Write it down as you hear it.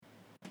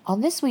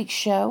On this week's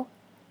show,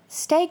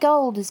 Stay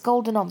Gold is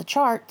golden on the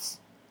charts,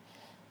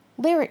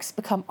 lyrics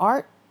become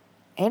art,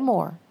 and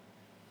more.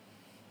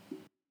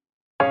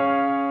 In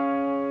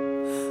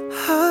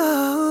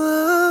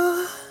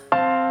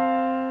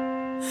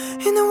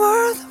a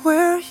world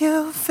where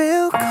you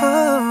feel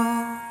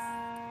cold,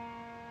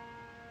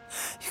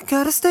 you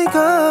gotta stay gold,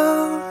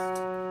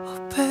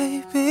 oh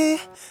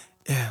baby.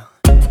 Yeah.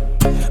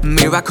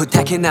 魅惑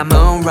的な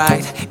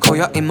moonlight 今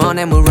宵も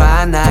眠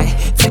らない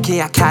月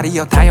明かり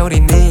を頼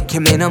りに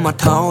君の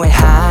元へ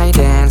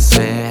hide and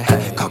seek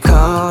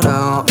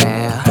心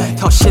へ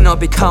と忍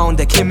び込ん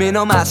で君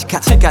の間近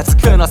近づ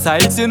くのさ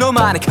いつの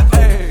間にか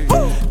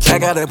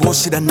汚れも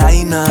知らな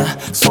いな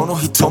その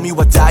瞳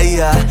はダイ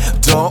ヤ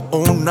ど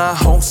んな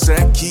宝石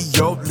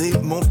より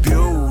も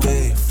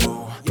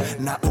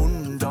beautiful な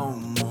運動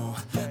も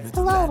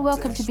Hello and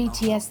welcome to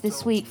BTS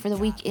This Week for the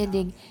week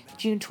ending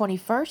June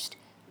 21st,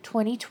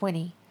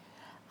 2020.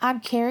 I'm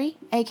Carrie,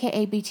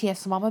 aka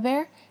BTS Mama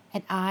Bear,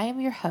 and I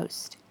am your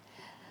host.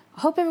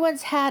 I hope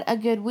everyone's had a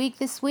good week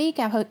this week.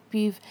 I hope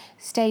you've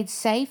stayed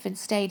safe and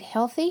stayed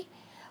healthy.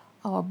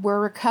 We're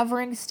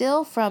recovering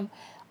still from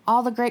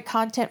all the great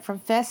content from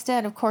Festa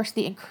and, of course,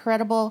 the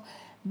incredible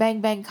Bang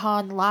Bang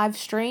Con live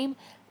stream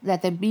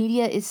that the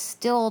media is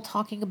still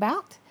talking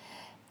about.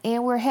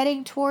 And we're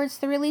heading towards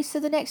the release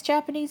of the next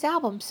Japanese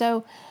album.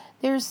 So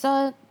there's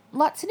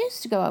lots of news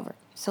to go over.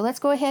 So let's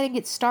go ahead and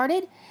get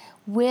started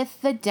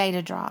with the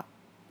data drop.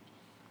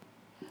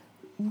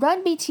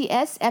 Run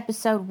BTS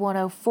episode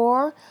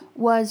 104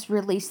 was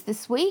released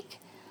this week.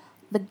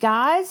 The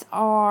guys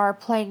are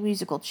playing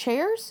musical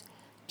chairs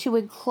to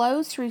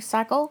enclose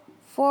recycle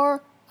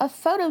for a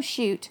photo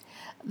shoot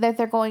that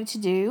they're going to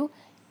do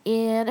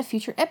in a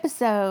future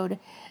episode.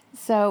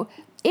 So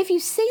if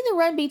you've seen the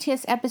Run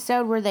BTS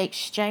episode where they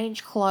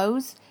exchange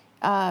clothes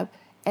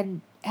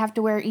and have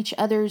to wear each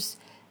other's,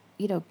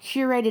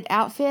 curated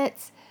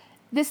outfits,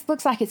 this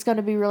looks like it's going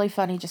to be really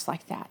funny just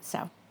like that.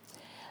 So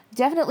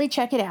definitely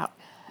check it out.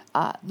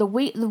 The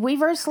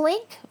Weverse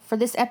link for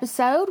this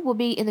episode will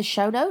be in the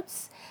show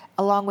notes,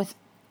 along with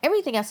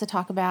everything else to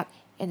talk about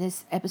in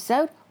this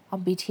episode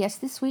on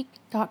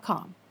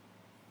btsthisweek.com.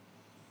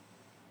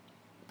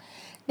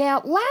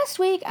 Now, last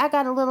week I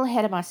got a little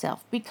ahead of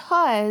myself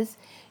because,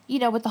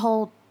 with the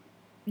whole,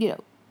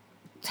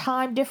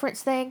 time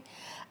difference thing,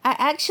 I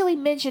actually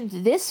mentioned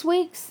this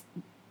week's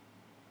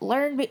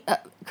Learn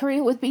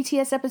Korean with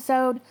BTS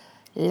episode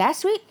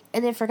last week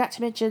and then forgot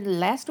to mention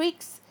last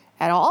week's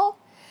at all.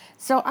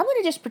 So I'm going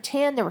to just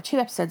pretend there were two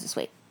episodes this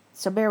week.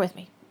 So bear with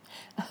me.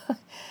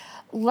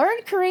 Learn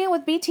Korean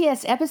with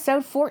BTS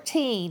episode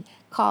 14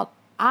 called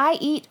I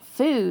Eat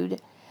Food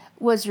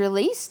was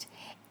released.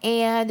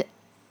 And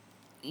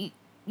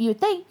you'd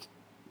think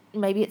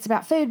maybe it's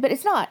about food, but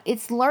it's not.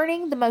 It's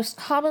learning the most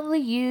commonly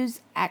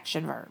used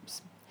action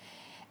verbs.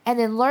 And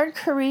then Learn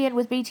Korean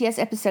with BTS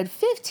episode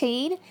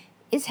 15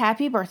 is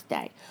Happy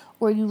Birthday,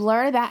 where you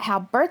learn about how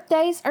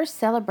birthdays are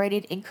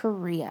celebrated in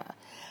Korea.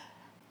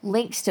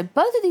 Links to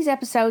both of these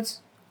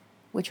episodes,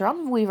 which are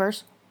on the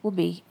Weverse, will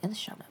be in the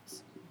show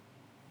notes.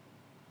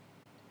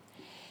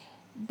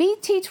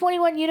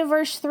 BT21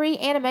 Universe 3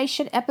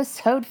 Animation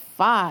Episode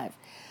 5.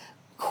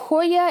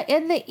 Koya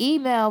in the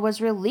Email was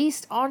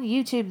released on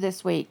YouTube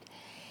this week.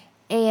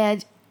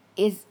 And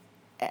it's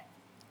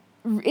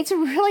a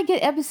really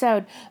good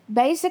episode.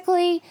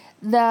 Basically,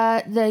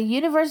 the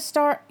universe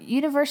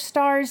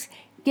stars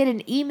get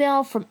an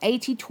email from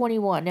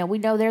AT21. Now, we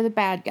know they're the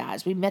bad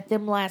guys. We met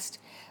them last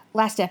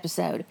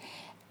episode.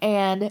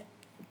 And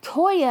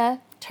Koya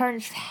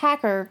turns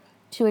hacker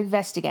to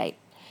investigate.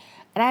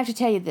 And I have to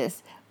tell you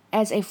this.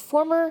 As a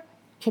former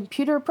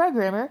computer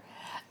programmer,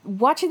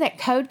 watching that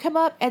code come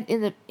up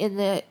in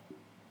the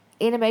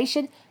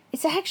animation,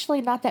 it's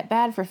actually not that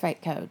bad for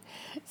fake code.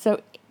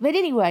 So, but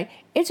anyway,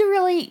 it's a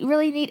really,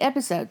 really neat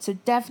episode. So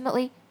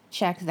definitely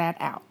check that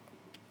out.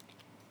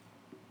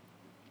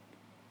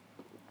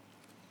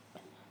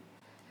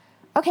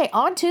 Okay,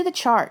 on to the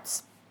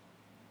charts.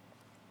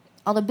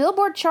 On the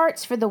Billboard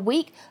charts for the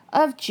week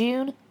of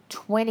June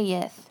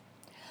 20th.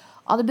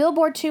 On the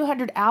Billboard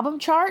 200 album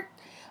chart,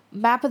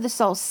 Map of the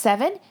Soul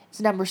 7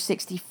 is number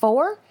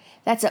 64.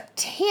 That's up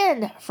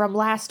 10 from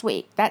last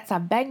week. That's a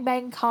Bang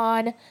Bang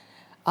Con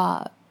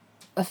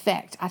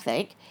effect, I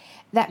think.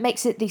 That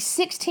makes it the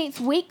 16th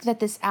week that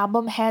this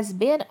album has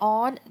been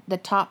on the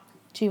top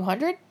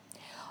 200.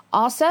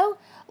 Also,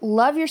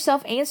 Love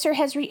Yourself Answer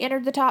has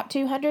re-entered the top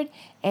 200,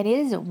 and it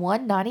is at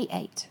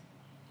 198.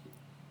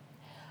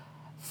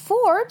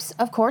 Forbes,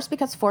 of course,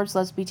 because Forbes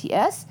loves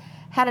BTS,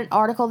 had an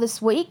article this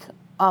week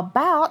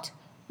about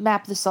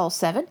Map the Soul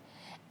 7,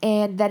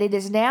 and that it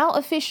is now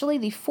officially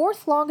the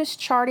fourth longest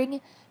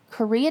charting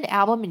Korean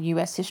album in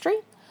U.S. history.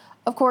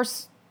 Of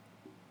course,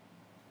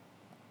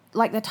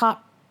 like the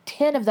top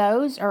 10 of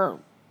those are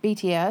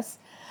BTS.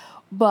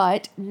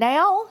 But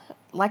now,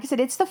 like I said,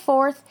 it's the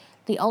fourth.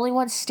 The only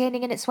one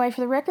standing in its way for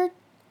the record.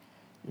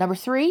 Number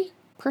 3,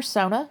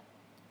 Persona.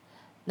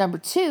 Number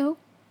 2,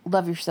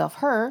 Love Yourself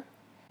Her.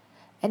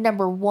 And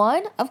number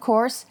 1, of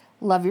course,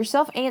 Love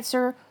Yourself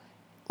Answer.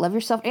 Love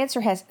Yourself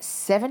Answer has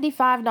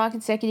 75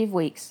 non-consecutive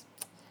weeks.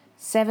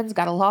 Seven's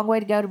got a long way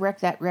to go to break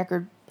that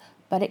record,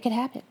 but it can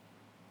happen.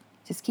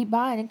 Just keep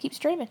buying and keep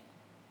streaming.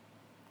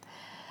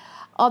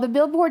 On the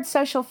Billboard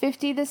Social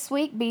 50 this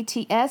week,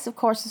 BTS, of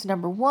course, is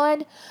number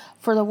one.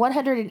 For the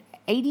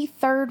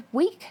 183rd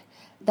week,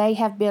 they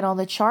have been on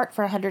the chart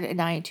for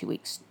 192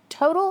 weeks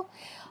total.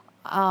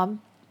 Of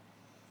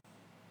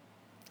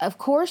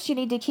course, you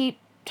need to keep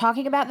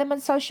talking about them on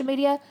social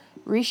media,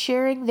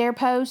 resharing their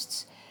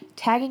posts,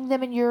 tagging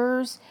them in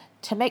yours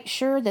to make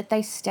sure that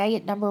they stay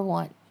at number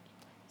one.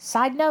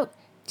 Side note,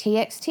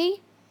 TXT,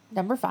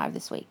 number 5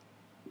 this week.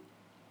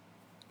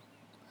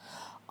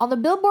 On the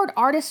Billboard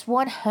Artist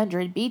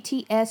 100,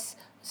 BTS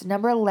was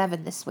number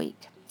 11 this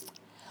week.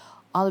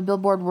 On the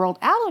Billboard World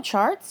Album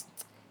Charts,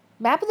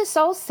 Map of the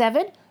Soul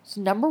 7 was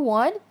number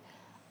 1.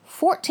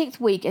 14th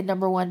week at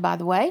number 1, by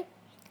the way.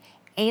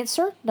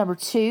 Answer, number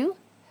 2.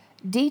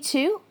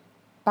 D2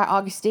 by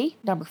August D,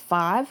 number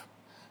 5.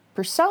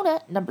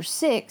 Persona, number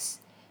 6.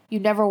 You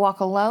Never Walk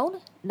Alone,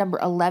 number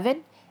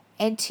 11.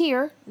 And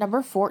Tear,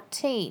 number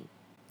 14.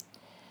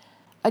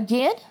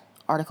 Again,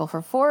 article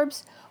from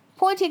Forbes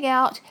pointing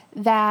out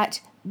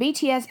that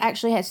BTS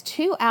actually has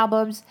 2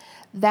 albums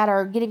that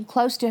are getting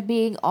close to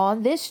being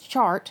on this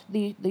chart,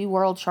 the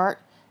world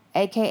chart,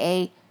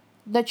 aka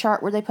the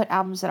chart where they put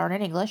albums that aren't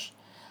in English.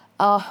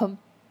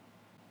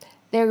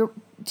 There are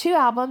 2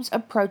 albums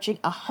approaching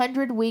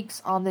 100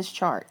 weeks on this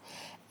chart.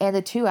 And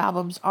the 2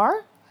 albums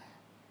are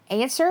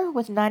Answer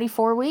with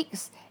 94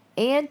 weeks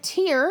and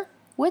Tear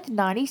with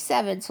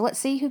 97. So let's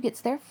see who gets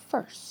there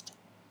first.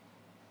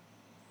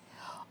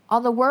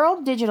 On the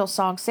World Digital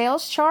Song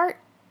Sales Chart,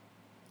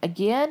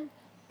 again,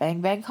 Bang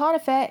Bang Con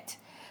Effect.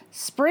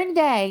 Spring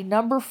Day,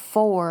 number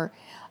 4.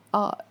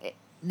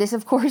 This,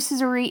 of course,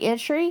 is a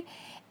re-entry.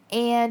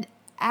 And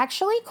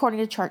actually, according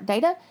to chart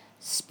data,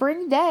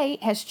 Spring Day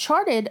has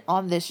charted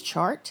on this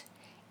chart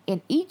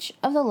in each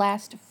of the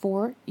last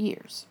 4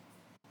 years.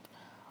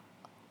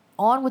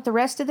 On with the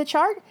rest of the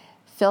chart.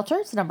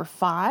 Filters, number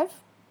 5.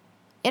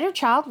 Inner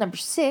Child, number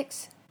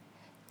 6.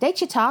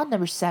 Daechwita,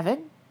 number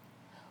 7.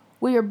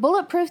 We Are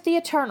Bulletproof the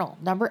Eternal,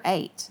 number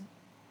 8.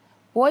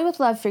 Boy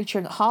With Love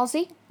featuring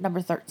Halsey, number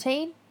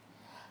 13.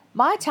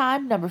 My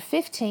Time, number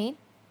 15.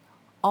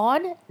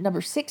 On,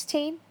 number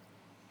 16.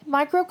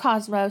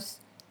 Microcosmos,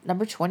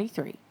 number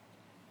 23.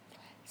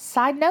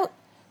 Side note,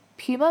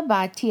 Puma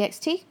by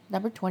TXT,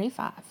 number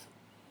 25.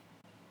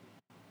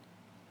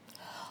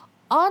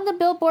 On the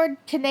Billboard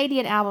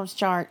Canadian Albums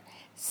Chart,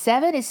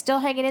 7 is still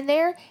hanging in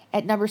there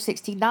at number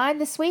 69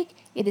 this week.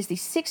 It is the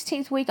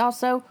 16th week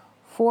also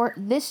for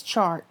this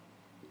chart.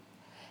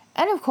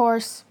 And of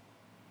course,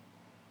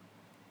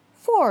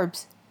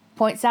 Forbes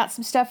points out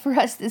some stuff for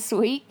us this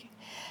week.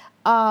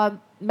 Map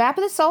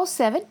of the Soul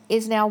 7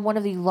 is now one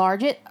of the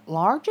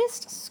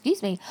longest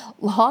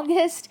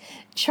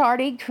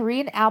charting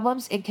Korean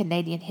albums in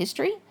Canadian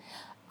history.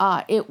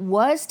 It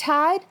was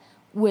tied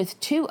with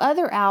 2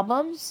 other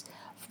albums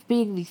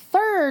being the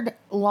 3rd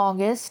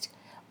longest,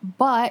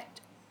 but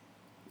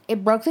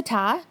it broke the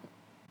tie.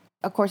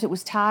 Of course, it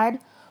was tied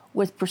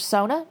with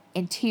Persona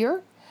and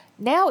Tear.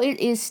 Now it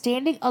is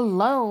standing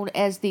alone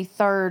as the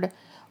third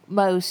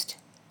longest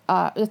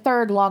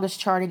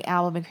charting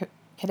album in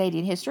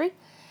Canadian history.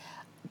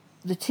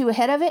 The 2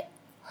 ahead of it,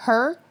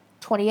 Her,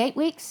 28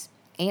 weeks,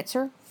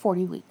 Answer,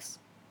 40 weeks.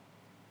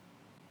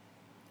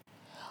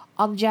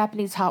 On the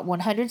Japanese Hot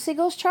 100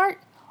 singles chart,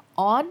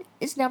 On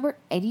is number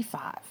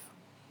 85.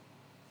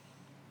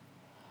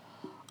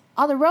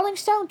 On the Rolling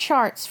Stone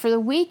charts for the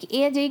week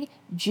ending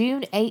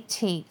June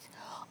 18th,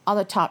 on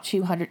the top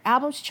 200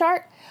 albums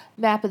chart,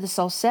 Map of the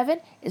Soul 7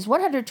 is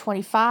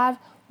 125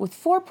 with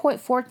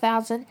 4.4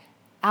 thousand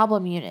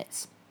album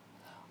units.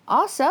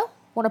 Also,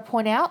 want to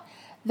point out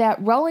that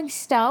Rolling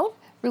Stone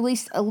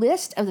released a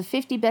list of the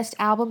 50 best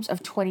albums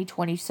of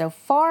 2020 so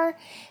far,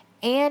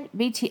 and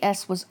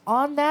BTS was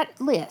on that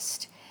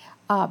list.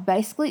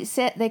 Basically,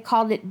 they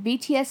called it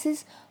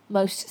BTS's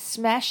most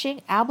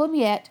smashing album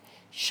yet,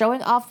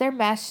 showing off their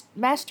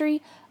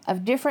mastery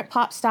of different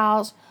pop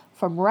styles,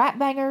 from rap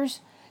bangers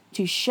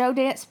to slow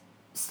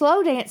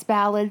dance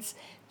ballads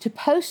to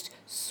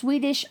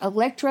post-Swedish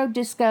electro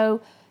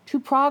disco to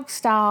prog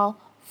style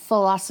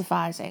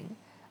philosophizing.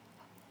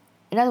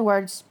 In other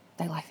words,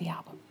 they like the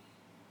album.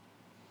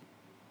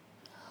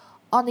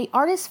 On the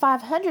Artist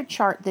 500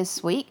 chart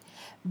this week,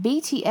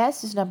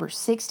 BTS is number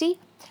 60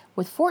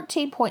 with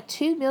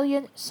 14.2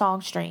 million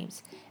song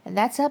streams, and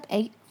that's up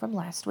 8 from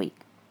last week.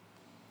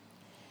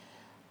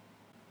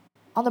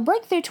 On the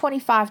Breakthrough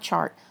 25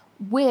 chart,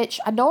 which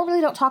I normally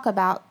don't talk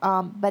about,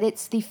 but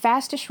it's the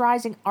fastest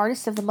rising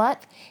artist of the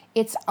month,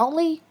 it's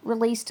only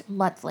released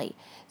monthly.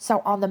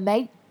 So on the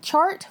May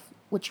chart,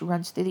 which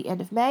runs through the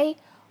end of May,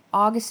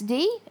 August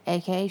D,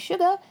 aka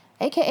Suga,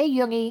 aka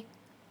Yoongi,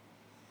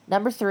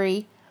 number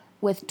 3,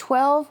 with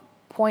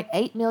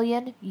 12.8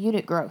 million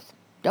unit growth.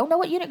 Don't know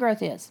what unit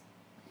growth is,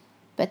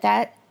 but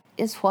that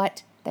is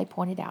what they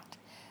pointed out.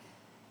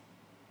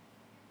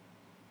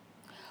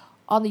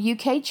 On the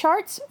UK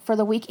charts for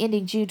the week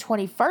ending June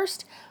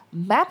 21st,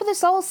 Map of the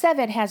Soul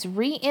 7 has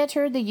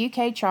re-entered the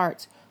UK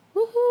charts.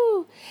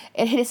 Woohoo!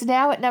 It is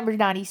now at number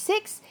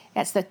 96.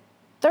 That's the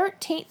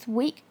 13th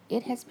week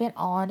it has been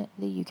on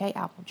the UK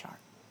album chart.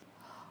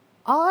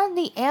 On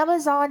the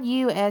Amazon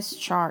US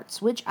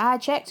charts, which I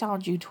checked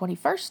on June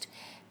 21st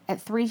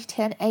at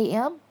 3:10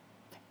 a.m.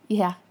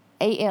 Yeah,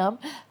 a.m.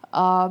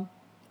 On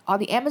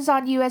the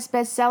Amazon US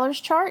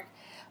bestsellers chart,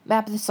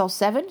 Map of the Soul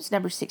 7 is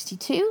number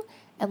 62,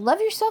 and Love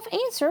Yourself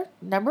Answer,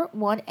 number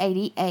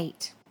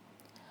 188.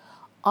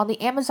 On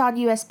the Amazon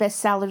US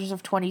bestsellers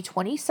of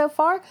 2020 so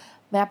far,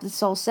 Map of the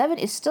Soul 7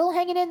 is still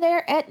hanging in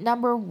there at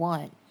number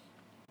 1.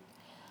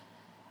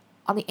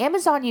 On the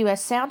Amazon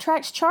US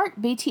soundtracks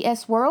chart,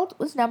 BTS World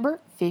was number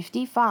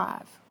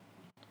 55.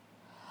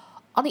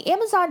 On the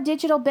Amazon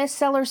digital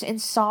bestsellers in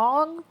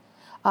song,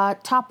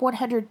 top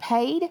 100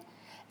 paid,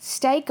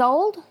 Stay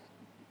Gold,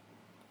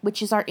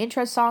 which is our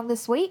intro song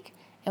this week,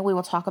 and we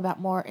will talk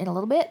about more in a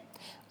little bit,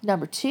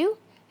 number 2,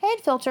 and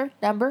Filter,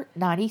 number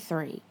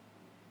 93.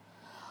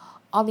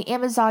 On the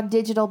Amazon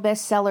digital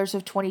bestsellers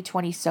of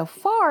 2020 so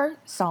far,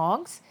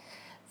 songs,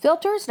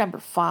 Filters, number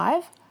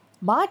 5,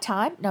 My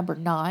Time, number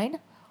 9,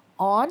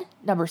 On,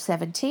 number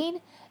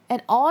 17,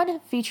 and On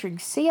featuring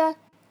Sia,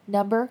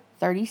 number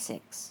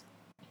 36.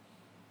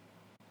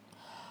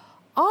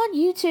 On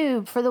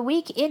YouTube for the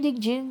week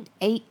ending June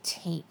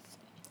 18th.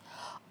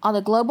 On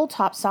the global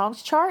top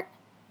songs chart,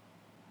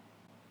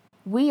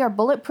 We Are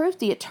Bulletproof,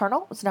 The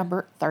Eternal was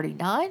number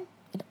 39,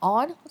 and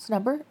On was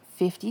number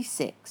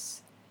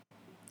 56.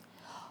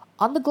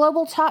 On the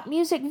global top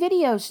music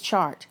videos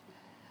chart,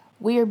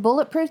 We Are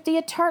Bulletproof, The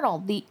Eternal,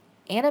 the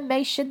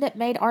animation that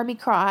made Army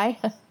cry,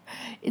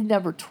 is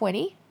number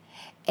 20,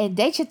 and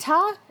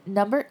Daechwita,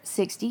 number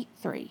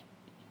 63.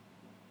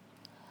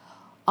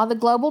 On the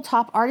global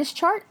top artist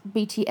chart,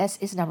 BTS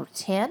is number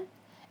 10,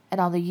 and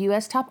on the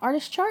US top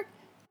artist chart,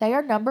 they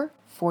are number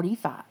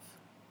 45.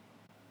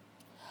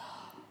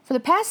 For the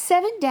past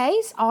 7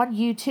 days on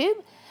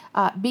YouTube,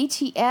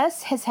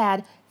 BTS has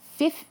had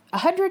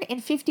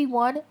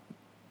 151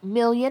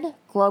 million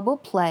global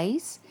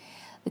plays.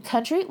 The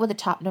country with the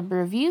top number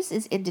of views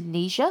is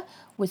Indonesia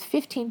with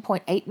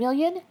 15.8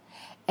 million,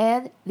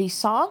 and the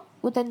song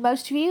with the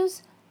most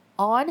views,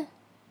 On,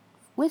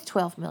 with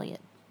 12 million.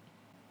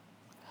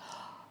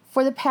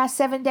 For the past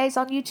 7 days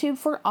on YouTube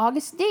for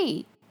August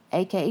D,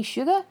 aka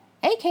Suga,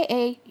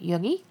 aka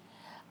Yoongi,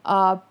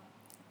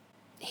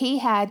 he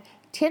had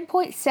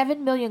 10.7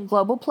 million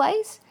global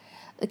plays.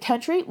 The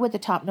country with the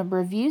top number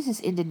of views is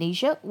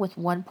Indonesia with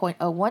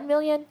 1.01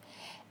 million.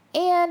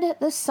 And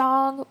the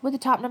song with the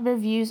top number of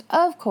views,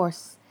 of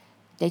course,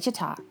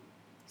 Daechwita,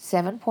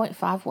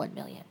 7.51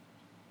 million.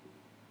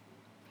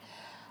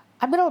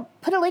 I'm going to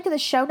put a link in the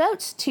show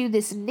notes to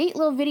this neat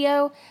little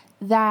video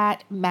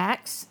that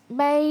Max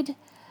made.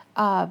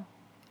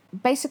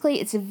 Basically,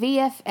 it's a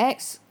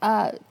VFX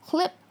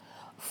clip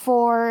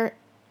for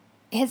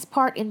his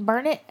part in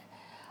Burn It.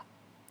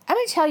 I'm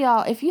going to tell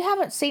y'all, if you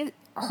haven't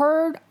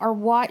heard or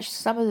watched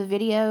some of the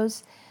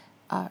videos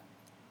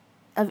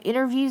of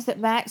interviews that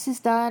Max has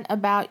done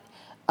about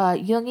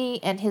Yoongi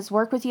and his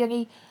work with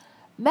Yoongi,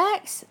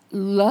 Max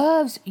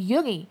loves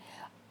Yoongi.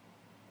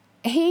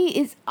 He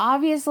is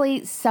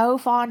obviously so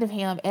fond of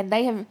him, and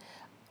they have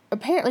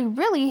apparently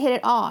really hit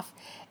it off.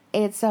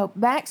 And so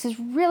Max has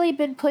really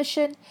been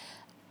pushing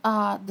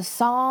the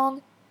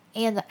song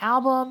and the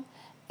album,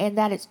 and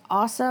that is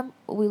awesome.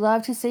 We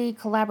love to see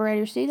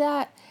collaborators do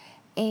that.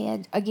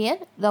 And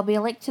again, there'll be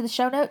a link to the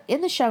show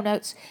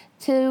notes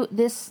to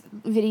this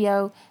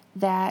video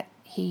that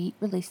he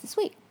released this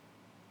week.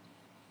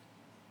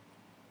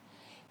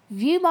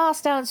 View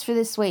milestones for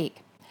this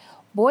week.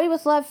 Boy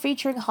With Love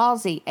featuring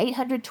Halsey,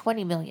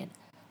 820 million.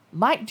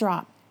 Mic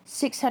Drop,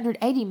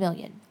 680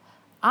 million.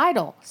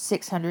 Idol,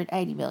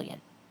 680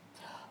 million.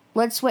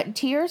 Blood, Sweat, and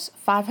Tears,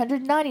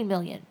 590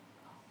 million.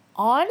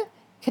 On,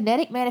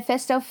 Kinetic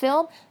Manifesto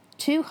film,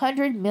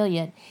 200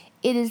 million.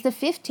 It is the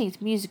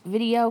 15th music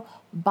video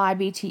by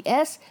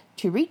BTS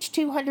to reach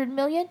 200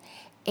 million,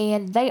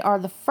 and they are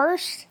the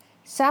first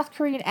South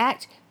Korean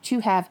act to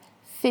have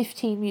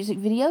 15 music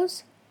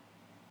videos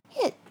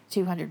hit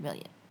 200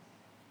 million.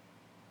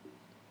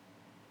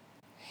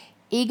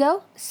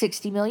 Ego,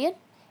 60 million.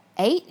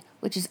 8,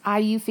 which is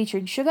IU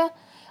featuring Suga,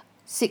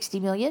 60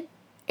 million.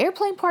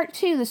 Airplane Part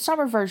 2, the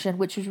summer version,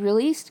 which was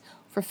released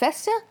for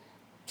Festa,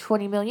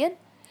 20 million.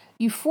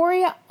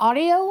 Euphoria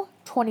Audio,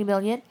 20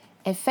 million.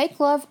 And Fake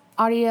Love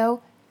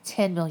Audio,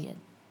 10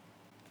 million.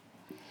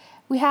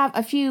 We have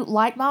a few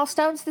light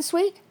milestones this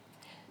week.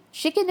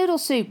 Chicken Noodle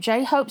Soup,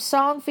 J-Hope's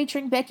song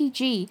featuring Becky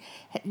G,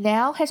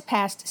 now has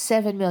passed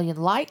 7 million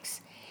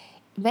likes.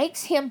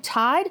 Makes him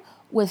tied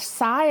with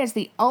Psy as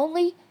the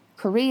only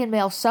Korean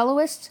male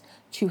soloist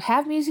to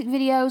have music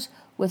videos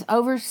with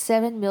over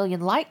 7 million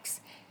likes.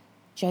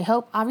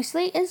 J-Hope,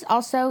 obviously, is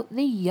also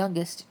the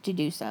youngest to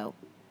do so.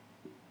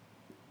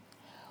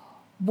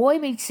 Boy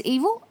Meets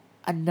Evil,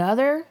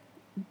 another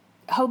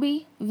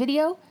Hobie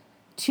video,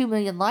 2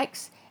 million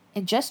likes.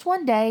 In just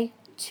one day,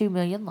 2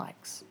 million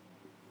likes.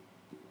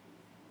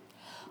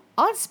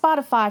 On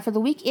Spotify for the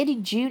week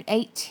ending June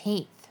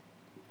 18th.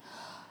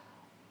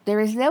 There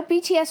is no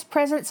BTS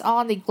presence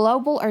on the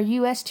Global or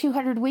US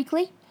 200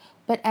 Weekly,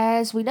 but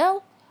as we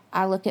know,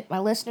 I look at my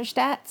listener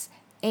stats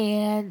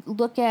and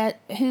look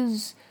at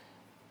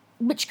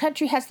which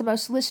country has the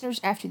most listeners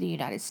after the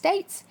United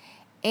States.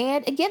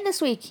 And again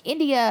this week,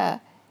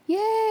 India.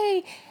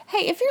 Yay!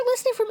 Hey, if you're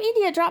listening from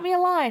India, drop me a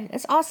line.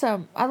 It's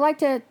awesome. I'd like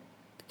to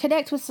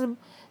connect with some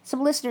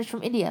listeners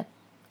from India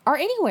or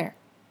anywhere.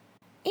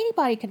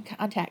 Anybody can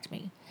contact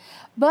me.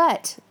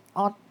 But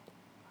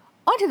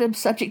onto the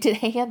subject at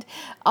hand,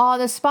 on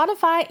the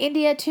Spotify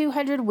India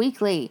 200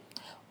 Weekly,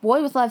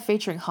 Boy With Love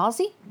featuring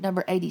Halsey,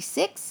 number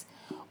 86,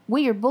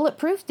 We Are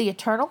Bulletproof, The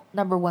Eternal,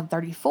 number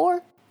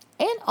 134,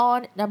 and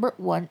on number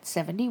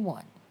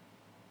 171.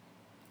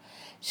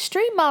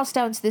 Stream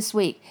milestones this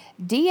week.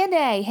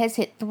 DNA has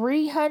hit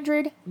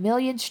 300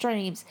 million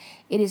streams.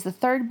 It is the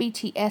third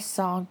BTS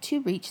song to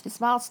reach this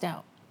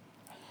milestone.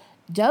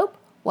 Dope,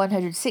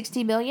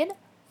 160 million.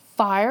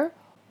 Fire,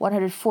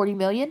 140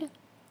 million.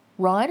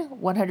 Run,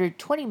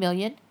 120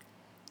 million.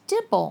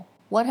 Dimple,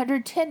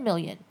 110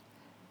 million.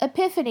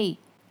 Epiphany,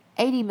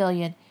 80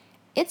 million.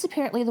 It's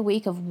apparently the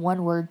week of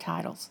one-word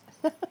titles.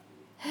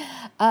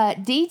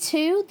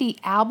 D2, the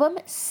album,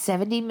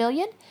 70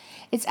 million.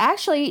 It's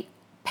actually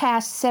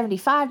past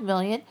 75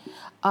 million.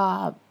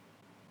 But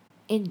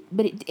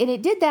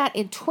it did that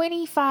in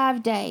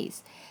 25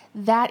 days.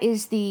 That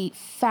is the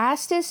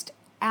fastest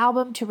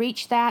album to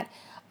reach that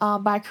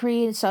by a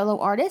Korean solo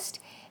artist.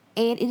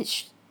 And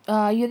it's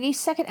Yoongi's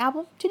second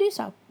album to do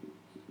so.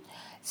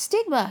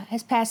 Stigma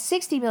has passed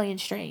 60 million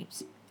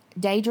streams.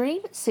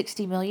 Daydream,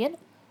 60 million.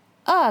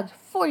 Ugh,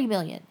 40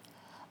 million.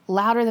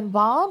 Louder Than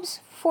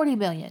Bombs, 40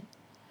 million.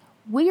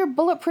 We Are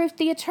Bulletproof,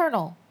 The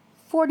Eternal,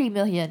 40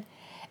 million.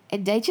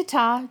 And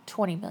Daechata,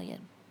 20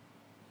 million.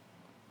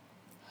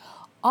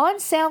 On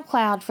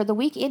SoundCloud for the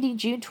week ending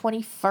June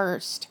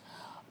 21st,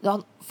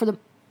 for the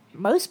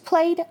most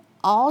played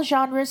all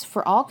genres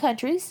for all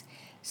countries,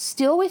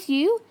 Still With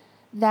You,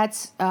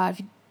 that's, if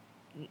you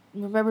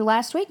remember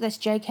last week, that's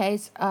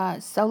JK's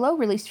solo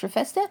released for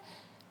Festa,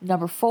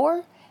 number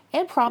 4,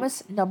 and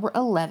Promise, number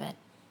 11.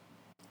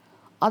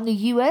 On the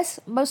U.S.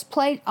 most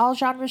played all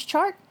genres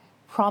chart,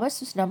 Promise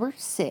was number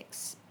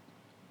 6.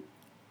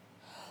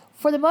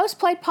 For the most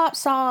played pop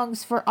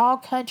songs for all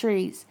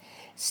countries,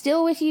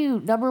 Still With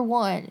You, number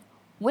 1,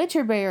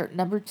 Winter Bear,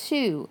 number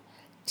 2,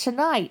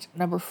 Tonight,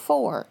 number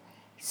 4,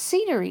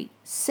 Scenery,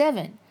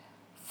 7,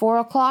 4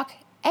 O'Clock,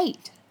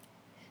 8,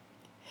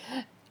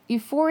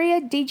 Euphoria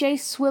DJ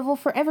Swivel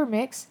Forever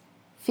Mix,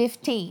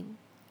 15.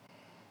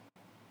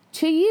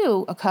 To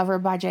You, a cover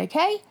by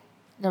JK,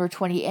 number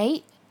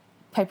 28.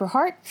 Paper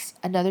Hearts,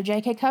 another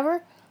JK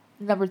cover,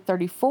 number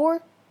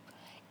 34.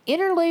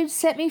 Interlude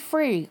Set Me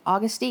Free,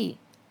 August E,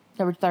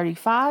 number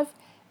 35.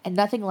 And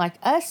Nothing Like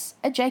Us,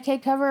 a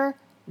JK cover,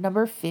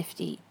 number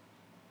 50.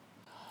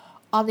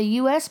 On the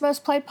U.S.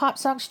 Most Played Pop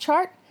Songs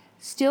chart,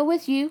 Still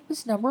With You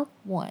was number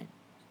 1.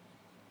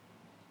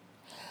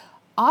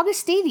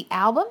 August E, the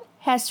album,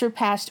 has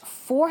surpassed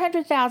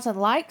 400,000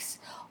 likes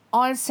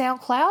on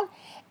SoundCloud,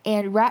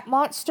 and Rap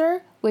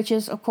Monster, which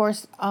is, of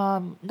course,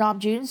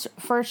 Namjoon's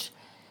first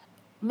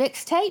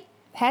mixtape,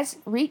 has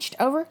reached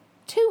over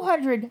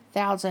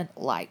 200,000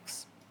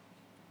 likes.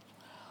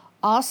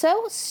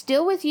 Also,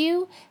 Still With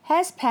You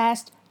has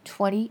passed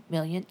 20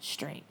 million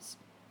streams.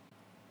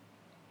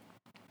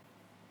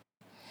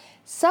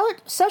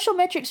 Social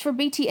metrics for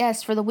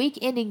BTS for the week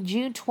ending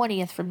June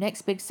 20th from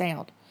Next Big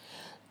Sound.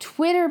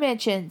 Twitter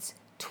mentions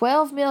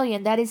 12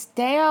 million. That is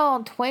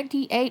down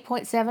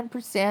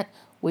 28.7%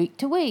 week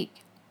to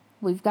week.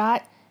 We've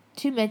got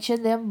to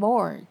mention them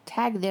more.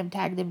 Tag them.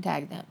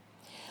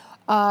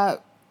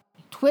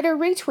 Twitter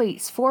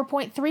retweets,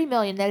 4.3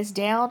 million. That is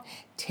down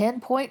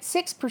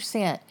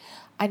 10.6%.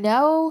 I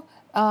know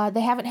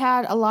they haven't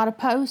had a lot of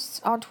posts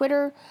on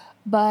Twitter,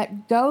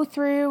 but go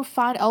through,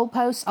 find old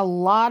posts. A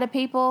lot of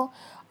people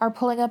are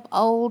pulling up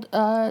old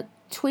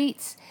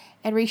tweets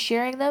and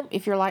resharing them.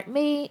 If you're like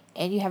me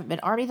and you haven't been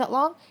Army that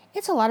long,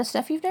 it's a lot of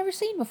stuff you've never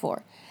seen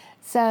before.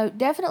 So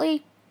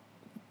definitely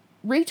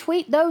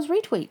retweet those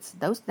retweets.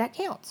 That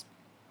counts.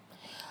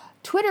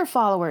 Twitter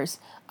followers,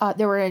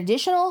 there were an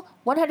additional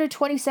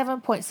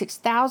 127.6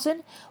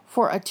 thousand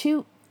for a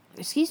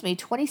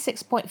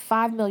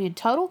 26.5 million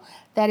total.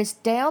 That is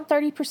down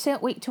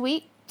 30% week to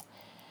week.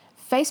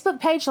 Facebook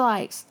page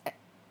likes,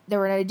 there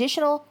were an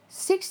additional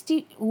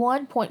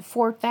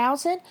 61.4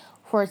 thousand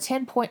for a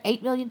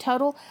 10.8 million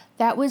total.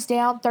 That was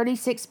down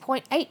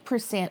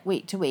 36.8%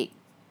 week to week.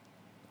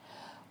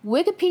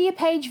 Wikipedia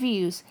page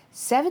views,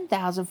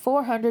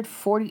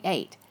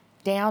 7,448,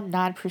 down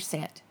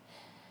 9%.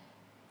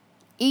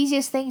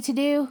 Easiest thing to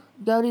do,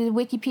 go to the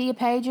Wikipedia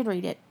page and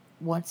read it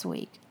once a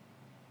week.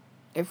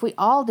 If we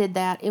all did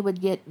that, it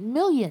would get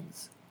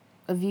millions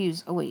of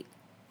views a week.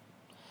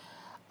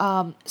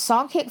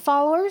 Songkick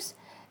followers,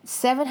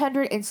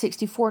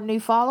 764 new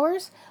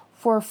followers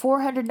for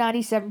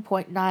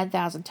 497.9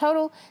 thousand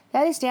total.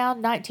 That is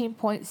down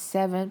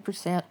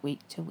 19.7%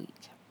 week to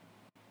week.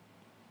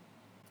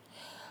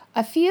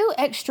 A few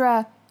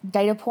extra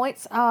data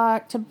points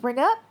to bring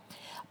up.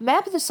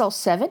 Map of the Soul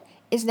 7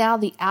 is now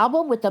the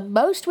album with the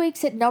most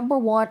weeks at number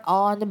 1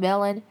 on the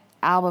Melon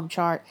album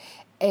chart.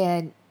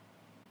 And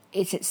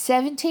it's at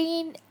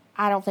 17.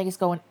 I don't think it's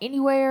going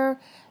anywhere.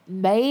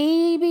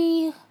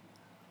 Maybe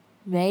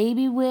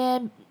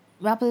when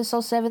Map of the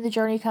Soul 7, The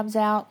Journey comes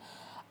out.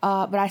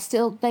 But I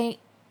still think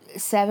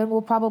 7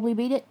 will probably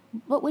beat it.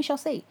 But we shall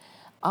see.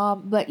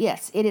 But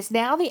yes, it is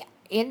now the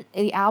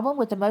album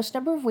with the most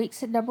number of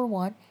weeks at number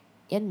 1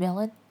 in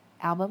Melon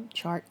album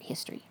chart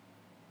history.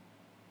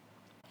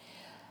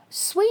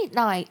 Sweet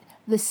Night,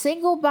 the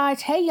single by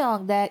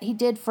Taeyong that he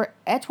did for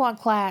Etoile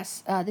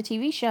Class, the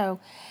TV show,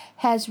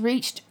 has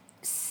reached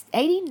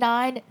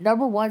 89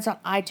 number ones on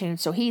iTunes.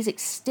 So he's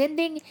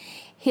extending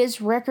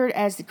his record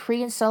as the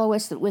Korean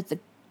soloist with the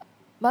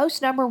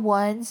most number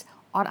ones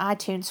on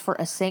iTunes for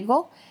a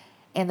single.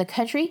 And the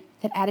country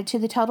that added to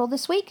the total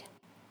this week,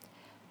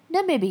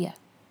 Namibia.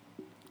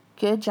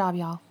 Good job,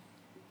 y'all.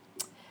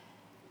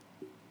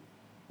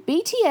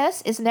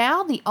 BTS is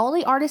now the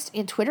only artist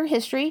in Twitter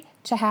history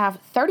to have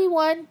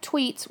 31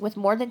 tweets with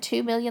more than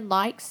 2 million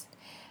likes.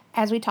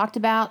 As we talked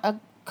about a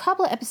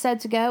couple of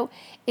episodes ago,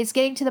 it's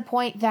getting to the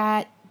point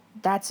that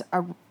that's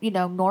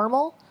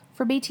normal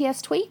for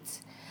BTS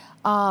tweets.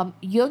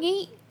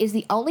 Yoongi is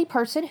the only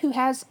person who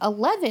has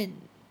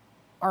 11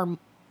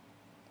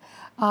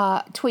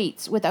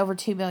 tweets with over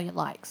 2 million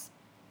likes.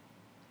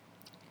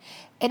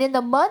 And in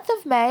the month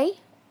of May,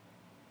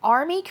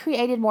 ARMY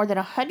created more than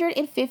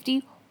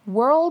 150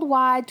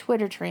 worldwide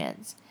Twitter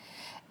trends.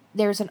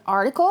 There's an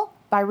article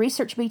by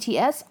Research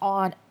BTS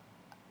on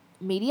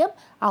Medium.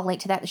 I'll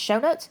link to that in the show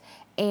notes.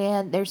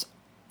 And there's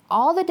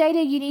all the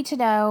data you need to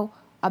know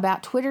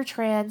about Twitter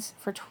trends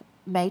for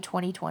May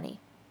 2020.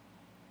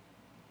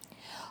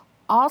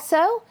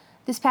 Also,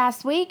 this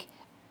past week,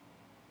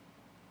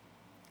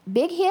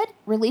 Big Hit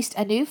released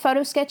a new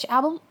photo sketch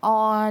album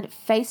on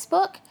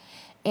Facebook.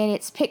 And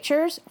it's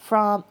pictures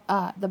from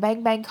the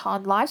Bang Bang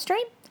Con live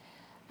stream.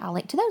 I'll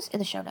link to those in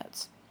the show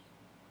notes.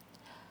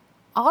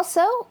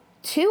 Also,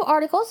 2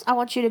 articles I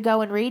want you to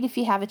go and read if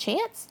you have a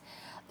chance.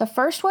 The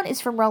first one is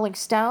from Rolling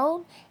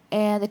Stone,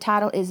 and the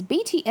title is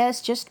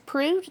BTS Just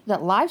Proved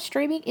That Live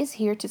Streaming is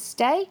Here to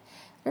Stay.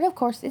 And of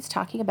course, it's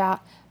talking about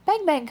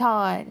Bang Bang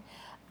Con.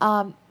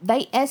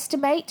 They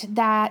estimate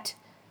that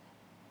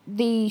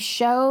the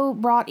show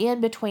brought in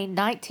between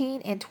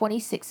 19 and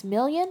 26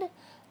 million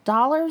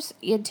dollars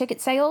in ticket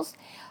sales,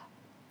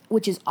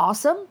 which is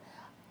awesome.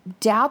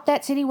 Doubt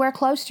that's anywhere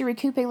close to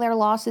recouping their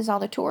losses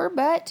on the tour,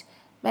 but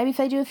maybe if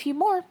they do a few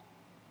more,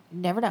 you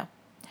never know.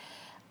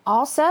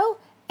 Also,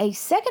 a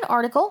second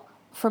article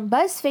from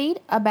BuzzFeed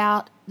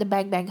about the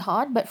Bang Bang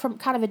Con, but from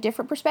kind of a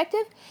different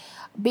perspective.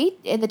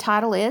 And the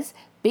title is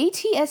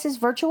BTS's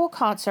virtual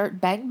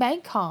concert Bang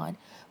Bang Con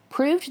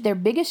proved their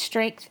biggest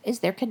strength is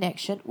their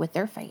connection with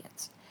their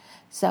fans.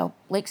 So,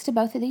 links to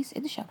both of these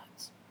in the show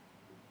notes.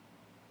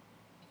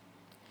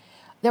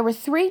 There were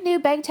 3 new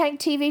Bangtan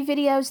TV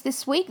videos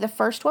this week. The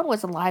first one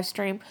was a live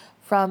stream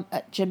from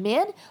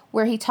Jimin,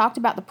 where he talked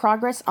about the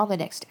progress on the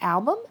next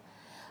album.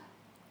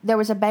 There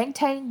was a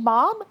Bangtan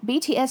Bomb.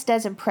 BTS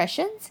does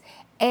impressions,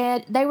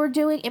 and they were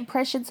doing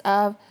impressions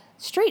of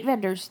street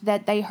vendors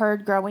that they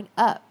heard growing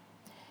up.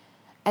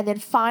 And then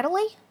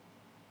finally,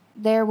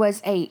 there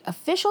was a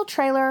official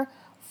trailer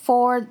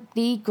for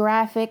the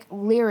graphic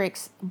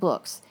lyrics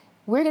books.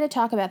 We're going to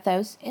talk about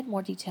those in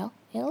more detail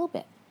in a little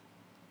bit.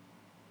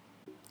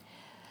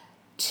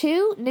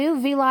 2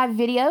 new V-Live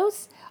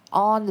videos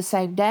on the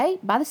same day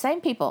by the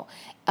same people.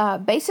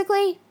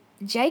 Basically,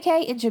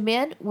 JK and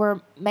Jimin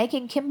were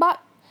making Kimbap,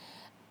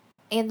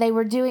 and they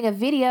were doing a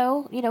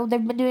video.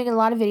 They've been doing a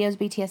lot of videos,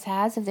 BTS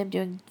has, of them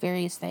doing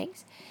various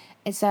things.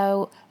 And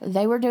so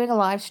they were doing a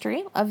live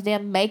stream of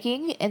them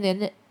making and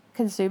then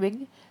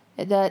consuming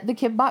the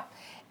Kimbap.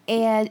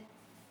 And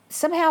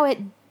somehow it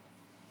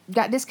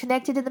got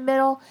disconnected in the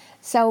middle.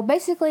 So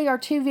basically our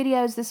 2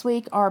 videos this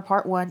week are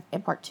part 1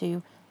 and part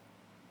 2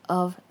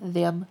 of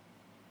them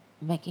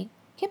making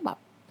Kimbap.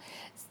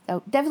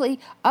 So definitely,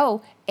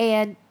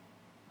 and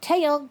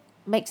Taeyong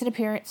makes an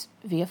appearance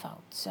via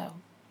phone. So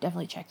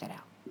definitely check that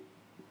out.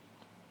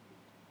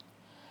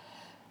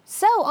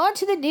 So on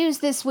to the news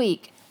this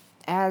week.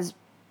 As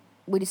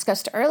we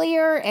discussed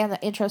earlier, and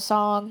the intro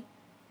song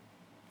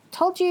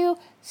told you,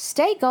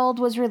 Stay Gold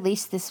was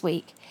released this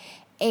week.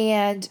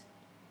 And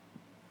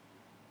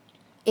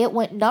it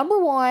went number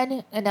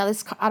 1. And now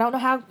this, I don't know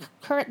how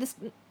current this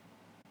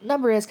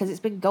number is because it's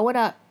been going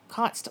up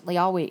constantly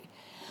all week.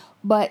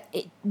 But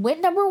it went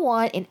number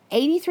 1 in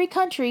 83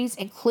 countries,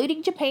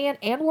 including Japan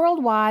and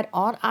worldwide,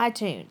 on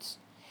iTunes.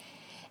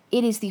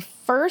 It is the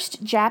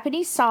first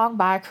Japanese song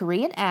by a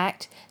Korean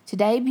act to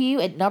debut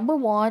at number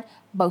 1,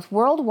 both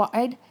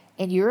worldwide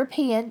and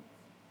European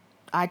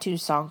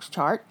iTunes songs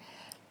chart.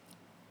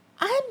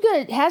 I'm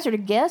going to hazard a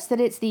guess that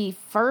it's the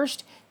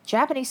first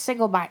Japanese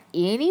single by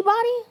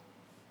anybody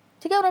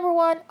to go number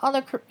 1 on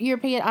the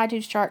European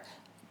iTunes chart.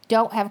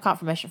 Don't have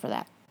confirmation for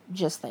that.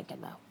 Just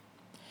thinking, though.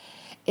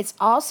 It's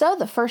also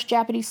the first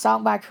Japanese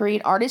song by a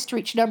Korean artist to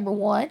reach number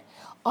 1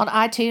 on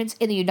iTunes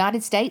in the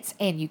United States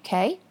and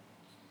UK.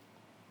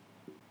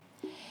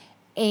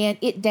 And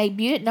it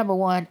debuted at number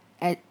one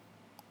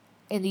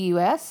in the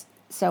U.S.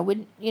 So,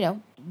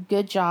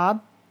 good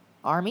job,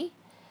 Army.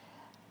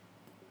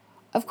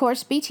 Of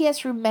course,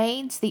 BTS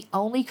remains the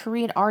only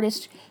Korean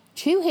artist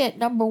to hit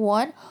number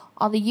one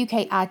on the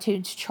UK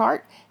iTunes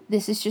chart.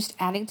 This is just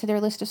adding to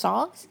their list of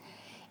songs.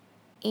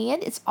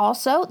 And it's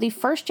also the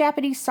first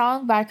Japanese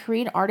song by a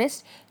Korean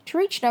artist to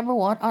reach number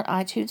one on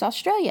iTunes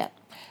Australia.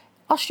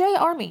 Australia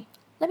Army,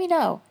 let me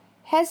know.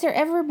 Has there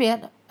ever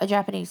been a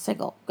Japanese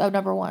single go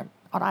number one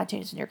on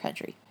iTunes in your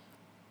country?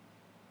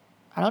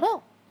 I don't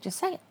know. Just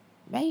saying.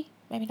 Maybe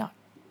not.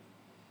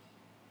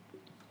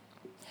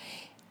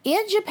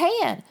 In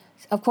Japan,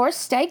 of course,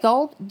 Stay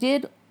Gold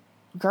did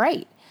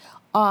great.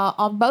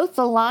 On both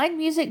the Line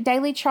Music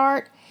Daily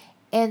Chart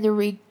and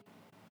the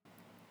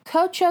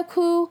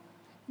Rikochoku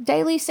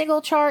Daily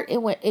Single Chart, it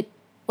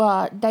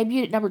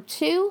debuted at number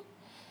 2.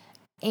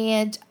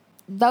 And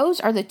those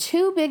are the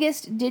two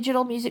biggest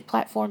digital music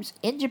platforms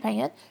in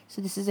Japan,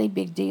 so this is a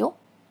big deal.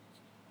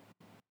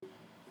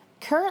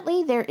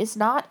 Currently, there is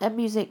not a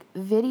music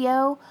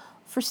video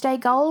for Stay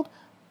Gold,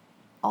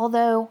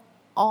 although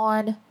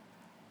on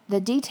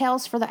the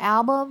details for the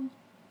album,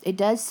 it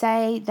does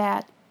say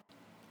that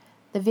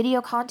the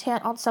video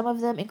content on some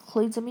of them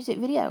includes a music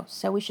video,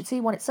 so we should see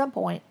one at some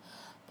point.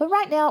 But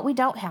right now, we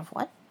don't have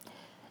one.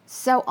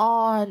 So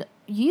on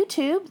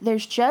YouTube,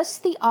 there's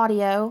just the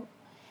audio,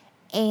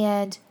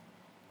 and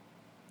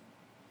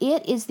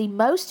it is the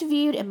most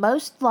viewed and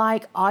most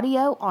liked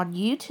audio on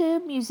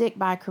YouTube Music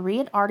by a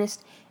Korean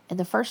artist in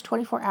the first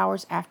 24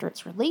 hours after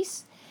its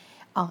release.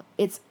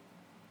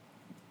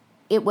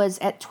 It was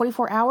at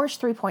 24 hours,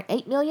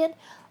 3.8 million.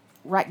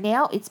 Right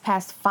now, it's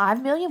past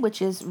 5 million,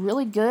 which is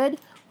really good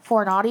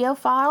for an audio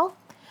file.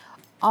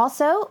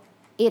 Also,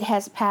 it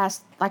has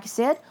passed, like I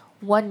said,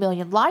 1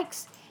 million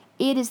likes.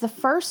 It is the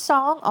first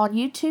song on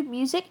YouTube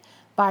Music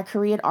by a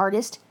Korean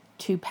artist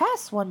to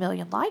pass 1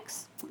 million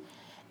likes.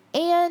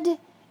 And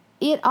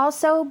it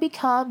also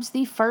becomes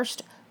the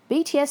first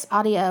BTS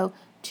audio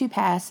to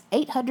pass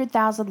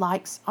 800,000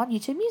 likes on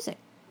YouTube Music.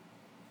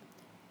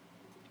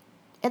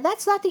 And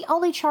that's not the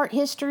only chart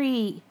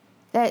history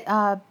that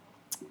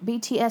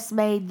BTS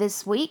made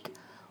this week.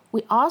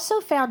 We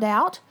also found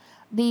out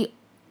the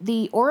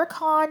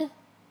Oricon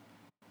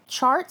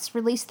charts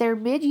released their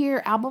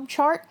mid-year album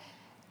chart,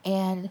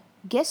 and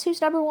guess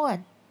who's number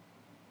one?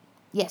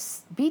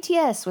 Yes,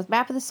 BTS with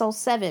Map of the Soul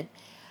 7.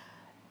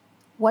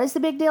 What is the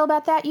big deal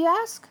about that, you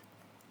ask?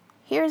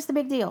 Here's the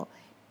big deal.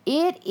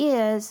 It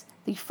is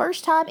the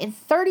first time in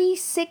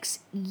 36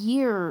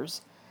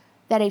 years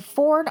that a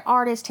foreign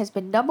artist has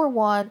been number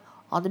one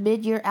on the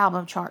mid-year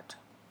album chart.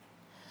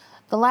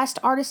 The last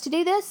artist to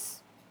do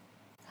this?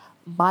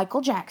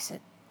 Michael Jackson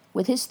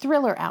with his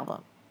Thriller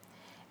album.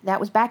 That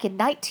was back in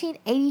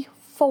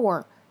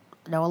 1984.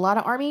 I know a lot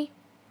of Army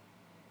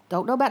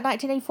don't know about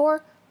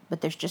 1984, but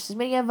there's just as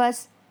many of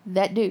us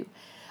that do.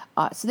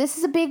 So this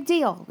is a big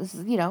deal. This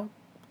is,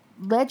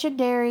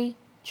 legendary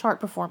chart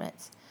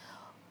performance.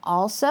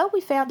 Also,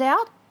 we found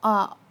out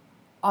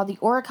on the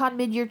Oricon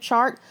mid-year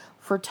chart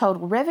for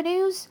total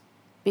revenues,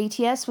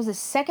 BTS was the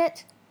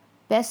second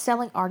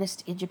best-selling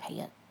artist in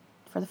Japan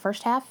for the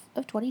first half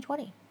of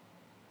 2020.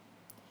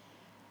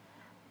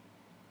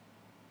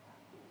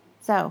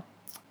 So,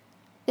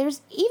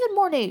 there's even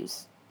more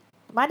news.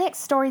 My next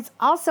story is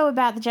also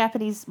about the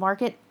Japanese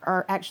market,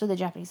 or actually the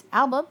Japanese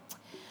album.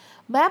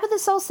 Map of the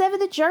Soul 7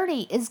 The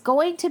Journey is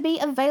going to be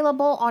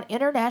available on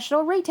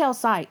international retail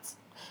sites.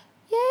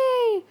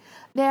 Yay!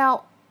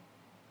 Now,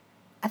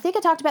 I think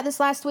I talked about this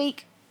last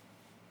week.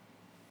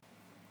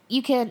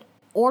 You can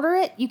order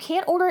it. You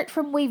can't order it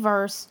from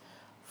Weverse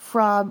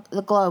from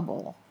the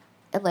global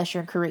unless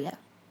you're in Korea.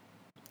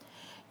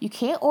 You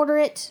can't order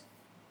it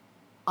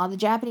on the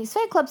Japanese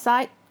fan club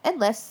site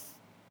unless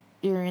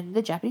you're in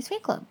the Japanese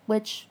fan club,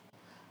 which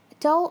I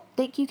don't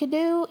think you can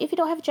do if you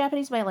don't have a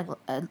Japanese mailing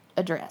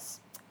address.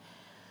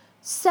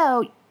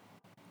 So,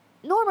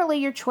 normally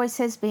your choice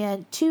has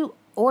been to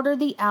order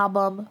the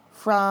album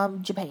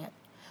from Japan,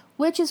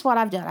 which is what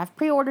I've done. I've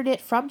pre-ordered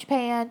it from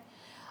Japan.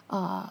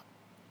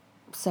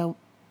 So,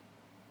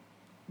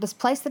 this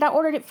place that I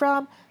ordered it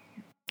from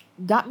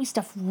got me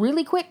stuff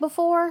really quick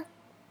before,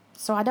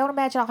 so I don't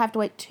imagine I'll have to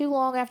wait too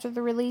long after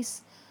the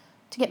release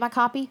to get my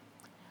copy.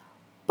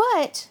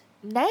 But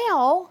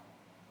now,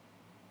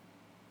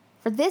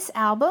 for this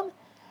album,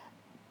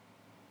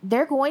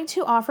 they're going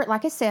to offer it,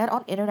 like I said,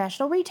 on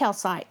international retail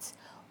sites.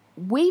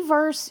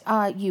 Weverse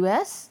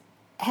US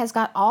has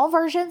got all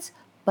versions,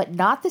 but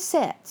not the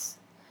sets.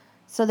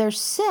 So there's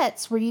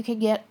sets where you can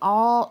get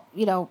all,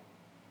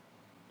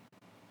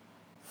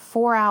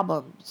 4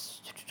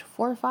 albums.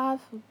 4 or 5?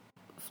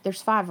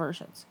 There's 5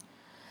 versions.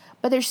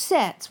 But there's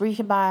sets where you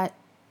can buy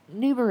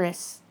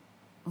numerous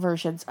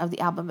versions of the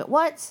album at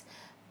once.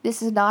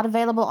 This is not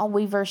available on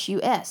Weverse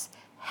US.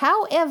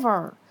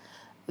 However,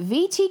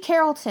 VT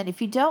Carrollton,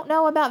 if you don't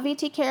know about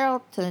VT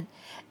Carrollton,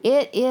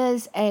 it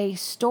is a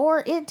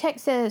store in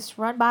Texas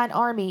run by an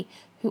Army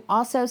who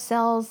also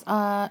sells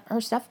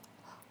her stuff.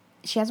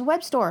 She has a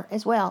web store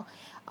as well.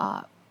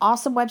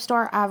 awesome web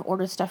store. I've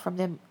ordered stuff from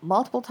them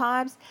multiple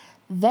times.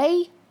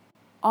 They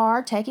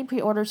are taking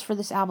pre-orders for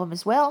this album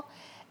as well,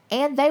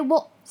 and they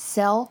will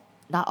sell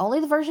not only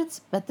the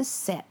versions, but the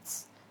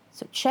sets.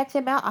 So check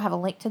them out. I have a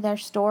link to their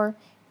store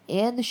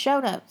in the show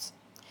notes.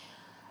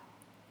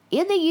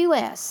 In the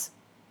U.S.,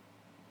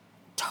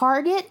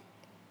 Target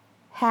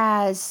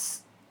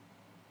has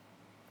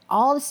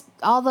all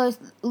the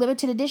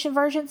limited edition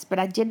versions, but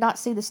I did not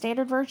see the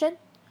standard version.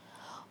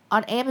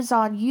 On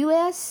Amazon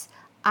US,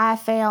 I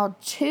found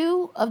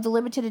 2 of the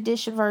limited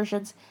edition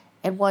versions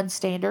and 1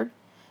 standard.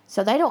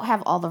 So they don't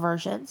have all the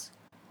versions.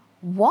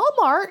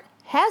 Walmart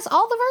has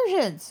all the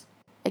versions.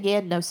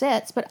 Again, no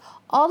sets, but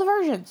all the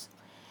versions.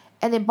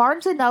 And then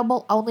Barnes &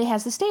 Noble only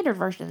has the standard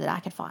version that I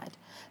can find.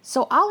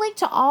 So I'll link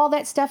to all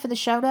that stuff in the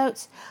show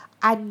notes.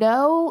 I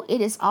know it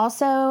is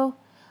also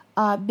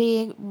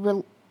being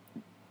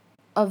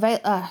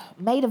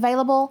made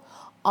available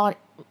on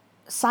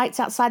sites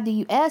outside the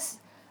U.S.,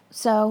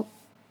 so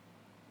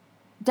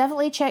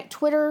definitely check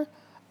Twitter,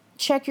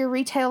 check your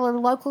retailer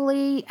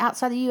locally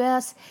outside the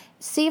U.S.,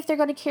 see if they're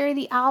going to carry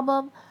the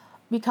album,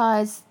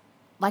 because,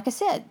 like I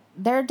said,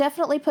 they're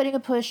definitely putting a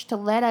push to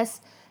let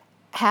us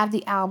have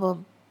the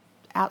album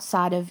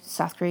outside of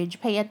South Korea and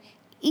Japan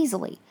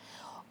easily.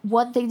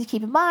 One thing to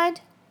keep in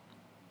mind,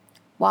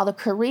 while it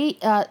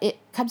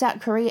comes out in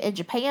Korea and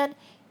Japan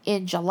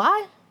in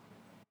July,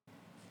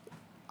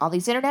 on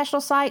these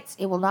international sites,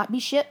 it will not be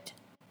shipped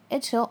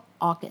until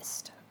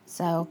August.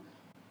 So,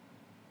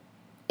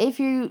 if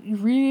you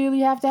really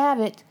have to have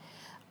it,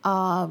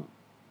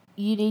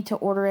 you need to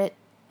order it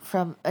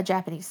from a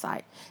Japanese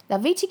site. Now,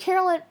 VT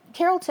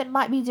Carrollton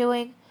might be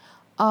doing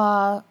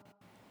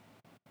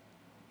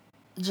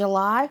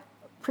July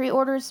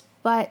pre-orders,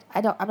 but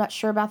I'm not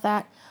sure about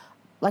that.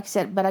 Like I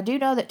said, but I do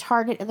know that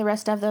Target and the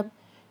rest of them,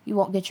 you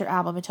won't get your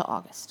album until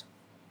August.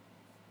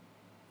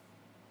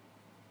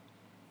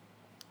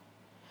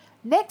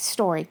 Next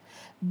story.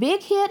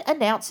 Big Hit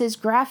announces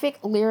graphic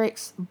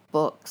lyrics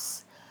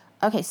books.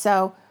 Okay,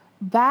 so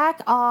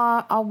back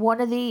on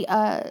one of the,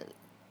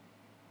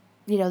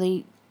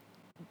 the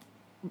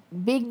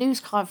big news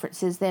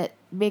conferences that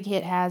Big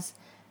Hit has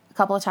a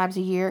couple of times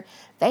a year,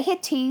 they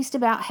had teased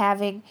about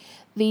having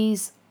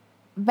these,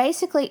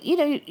 basically,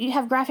 you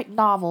have graphic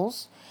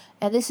novels,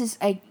 and this is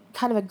a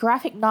kind of a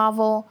graphic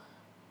novel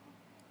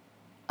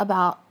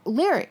about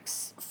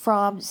lyrics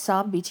from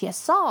some BTS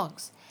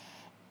songs.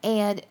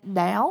 And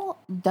now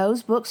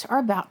those books are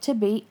about to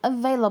be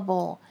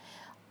available.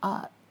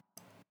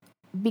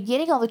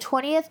 Beginning on the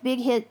 20th, Big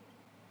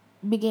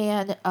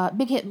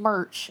Hit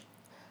merch,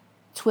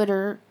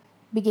 Twitter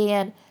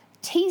began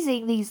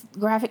teasing these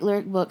graphic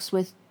lyric books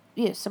with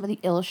some of the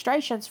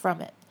illustrations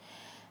from it.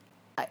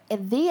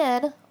 And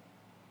then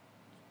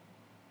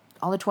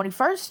on the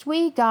 21st,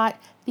 we got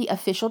the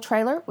official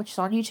trailer, which is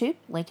on YouTube,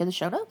 link in the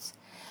show notes.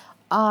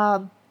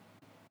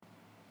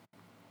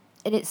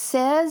 And it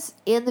says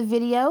in the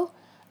video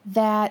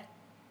that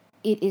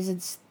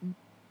the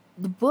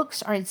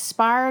books are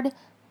inspired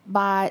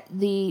by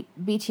the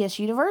BTS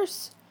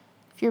universe.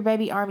 If you're a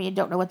Baby Army and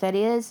don't know what that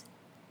is,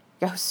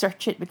 go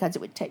search it, because it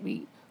would take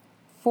me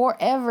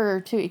forever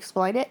to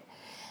explain it.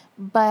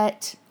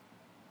 But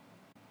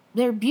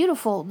they're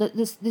beautiful.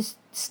 This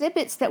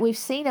snippets that we've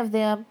seen of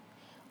them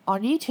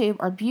on YouTube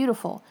are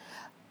beautiful.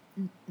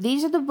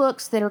 These are the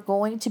books that are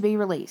going to be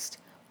released.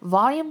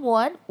 Volume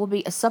 1 will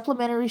be a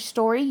supplementary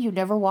story, You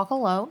Never Walk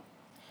Alone.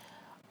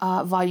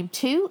 Volume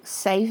 2,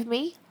 Save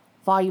Me.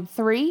 Volume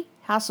 3,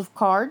 House of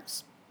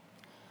Cards.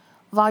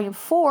 Volume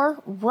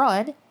 4,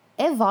 Run.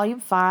 And Volume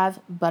 5,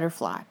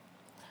 Butterfly.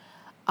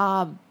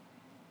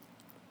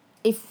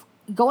 If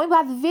going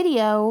by the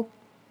video,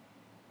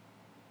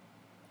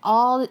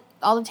 all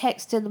the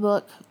text in the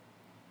book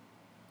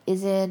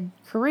is in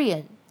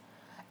Korean.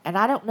 And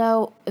I don't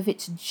know if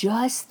it's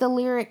just the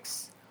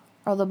lyrics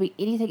or there'll be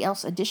anything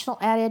else additional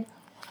added.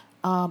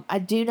 I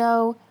do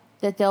know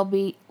that there'll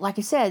be, like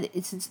I said,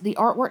 it's the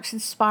artwork's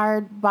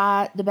inspired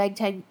by the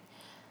Bangtan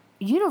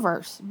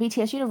universe,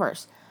 BTS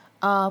universe.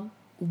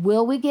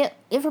 Will we get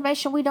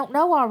information we don't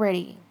know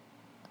already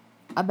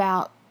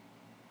about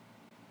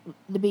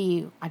the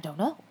BU? I don't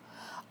know.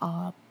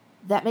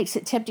 That makes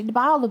it tempting to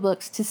buy all the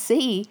books to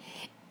see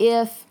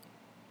if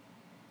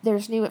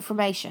there's new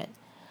information.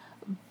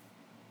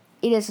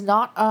 It is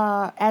not,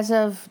 as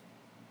of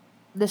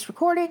this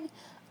recording,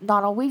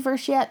 not on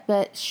Weverse yet,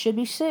 but should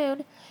be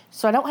soon.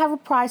 So I don't have a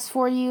price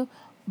for you,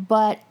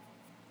 but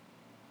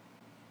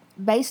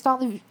based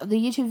on the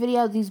YouTube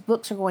video, these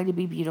books are going to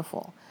be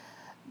beautiful.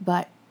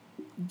 But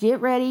get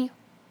ready.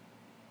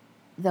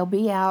 They'll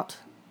be out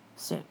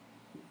soon.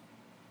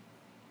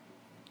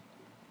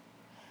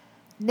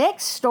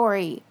 Next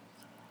story.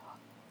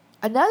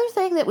 Another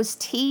thing that was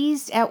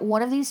teased at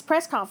one of these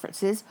press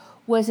conferences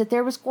was that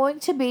there was going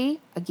to be,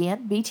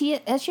 again,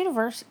 BTS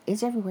Universe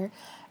is everywhere,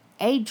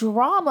 a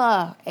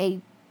drama,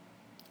 a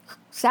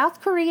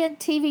South Korean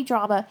TV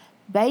drama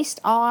based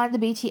on the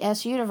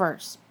BTS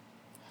universe.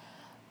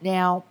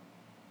 Now,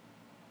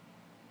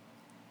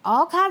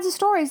 all kinds of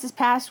stories this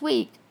past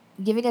week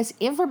giving us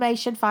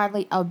information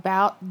finally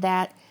about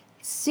that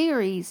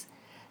series.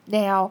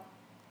 Now,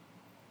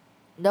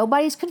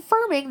 nobody's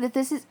confirming that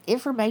this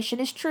information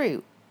is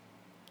true.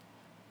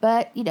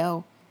 But,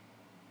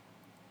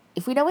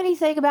 if we know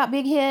anything about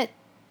Big Hit,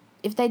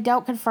 if they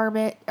don't confirm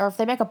it, or if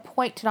they make a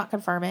point to not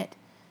confirm it,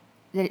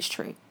 then it's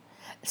true.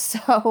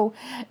 So,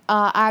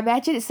 I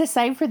imagine it's the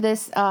same for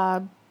this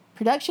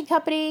production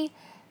company.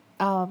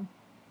 So,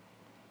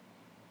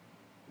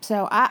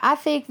 I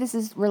think this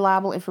is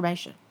reliable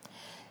information.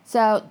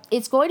 So,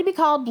 it's going to be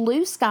called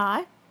Blue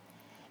Sky.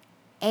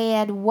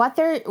 And what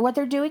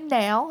they're doing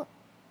now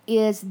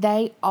is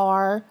they're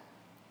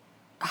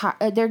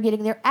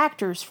getting their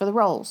actors for the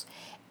roles.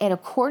 And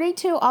according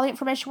to all the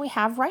information we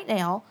have right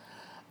now,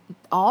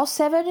 all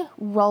 7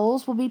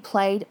 roles will be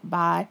played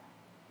by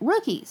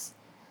rookies.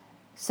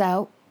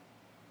 So,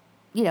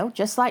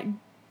 just like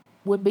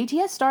when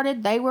BTS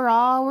started, they were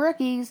all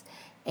rookies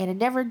and had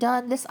never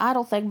done this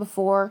idol thing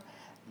before.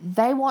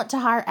 They want to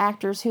hire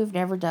actors who have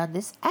never done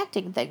this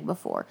acting thing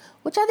before,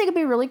 which I think would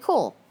be really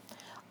cool.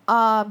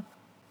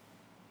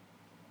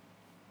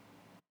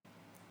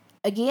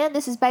 Again,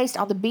 this is based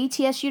on the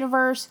BTS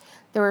universe.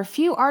 There were a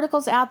few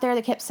articles out there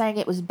that kept saying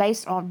it was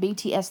based on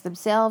BTS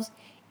themselves.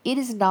 It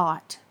is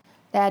not.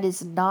 That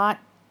is not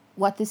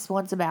what this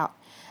one's about.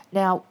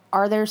 Now,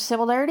 are there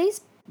similarities?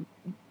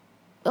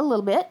 A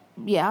little bit,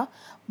 yeah.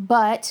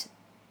 But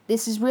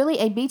this is really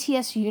a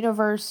BTS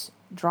universe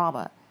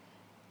drama.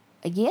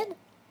 Again,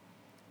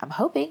 I'm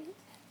hoping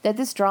that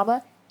this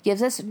drama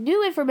gives us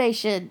new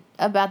information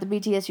about the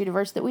BTS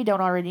universe that we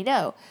don't already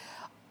know.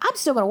 I'm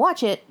still going to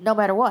watch it no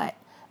matter what.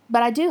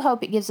 But I do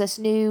hope it gives us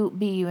new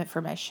BU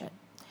information.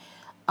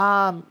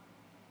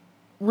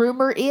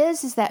 Rumor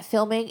is that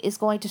filming is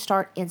going to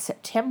start in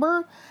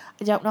September.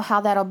 I don't know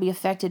how that'll be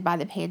affected by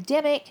the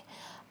pandemic.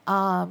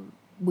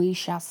 We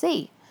shall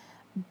see.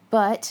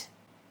 But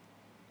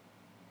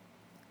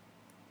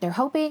they're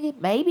hoping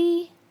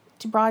maybe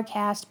to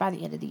broadcast by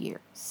the end of the year.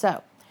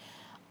 So,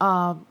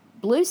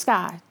 Blue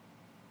Sky,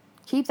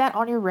 keep that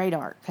on your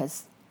radar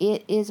because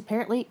it is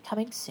apparently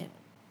coming soon.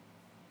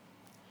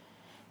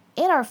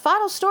 In our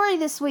final story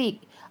this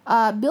week,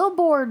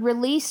 Billboard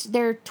released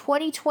their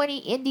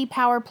 2020 Indie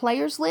Power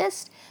Players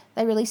list.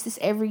 They release this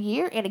every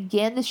year, and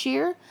again this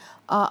year,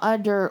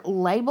 under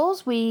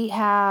labels, we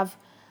have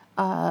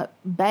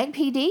Bang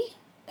PD,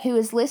 who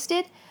is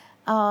listed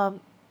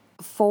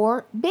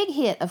for Big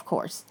Hit, of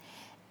course.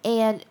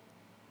 And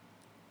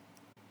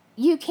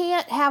you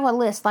can't have a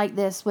list like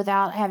this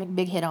without having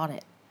Big Hit on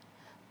it.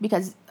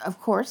 Because,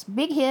 of course,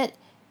 Big Hit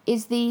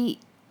is the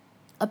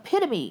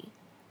epitome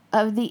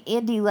of the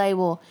indie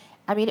label.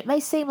 I mean, it may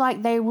seem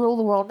like they rule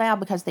the world now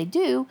because they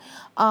do,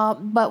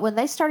 but when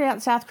they started out in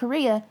South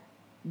Korea,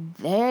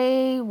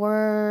 they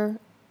were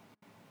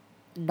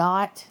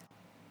not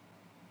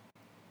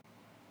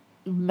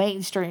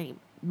mainstream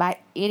by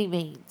any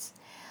means.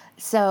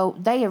 So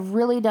they have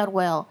really done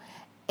well.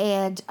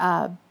 And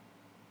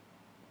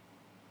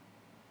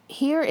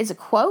here is a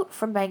quote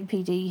from Bang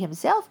PD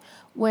himself.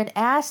 When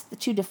asked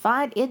to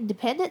define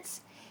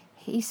independence,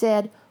 he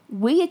said,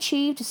 "We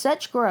achieved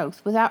such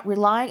growth without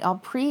relying on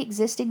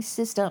pre-existing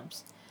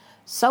systems,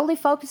 solely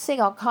focusing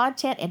on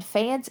content and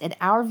fans and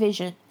our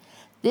vision.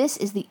 This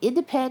is the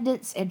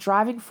independence and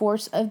driving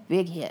force of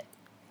Big Hit."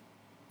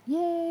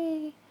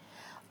 Yay!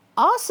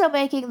 Also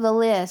making the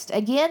list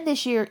again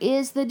this year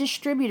is the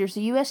distributors,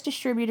 the U.S.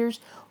 distributors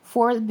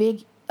for the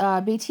big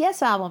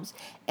BTS albums,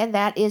 and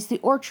that is The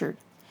Orchard.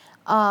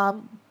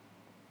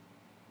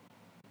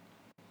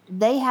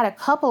 They had a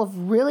couple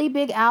of really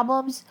big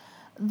albums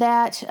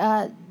that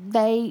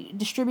they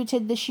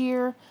distributed this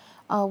year.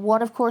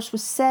 One, of course,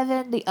 was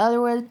Seven. The other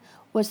one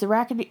was the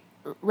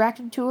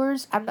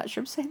Raconteurs. I'm not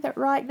sure I'm saying that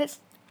right. That's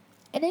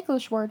an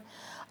English word.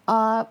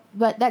 But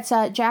that's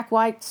Jack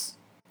White's,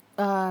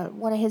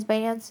 one of his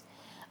bands.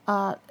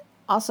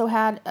 Also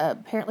had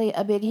apparently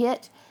a big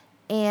hit.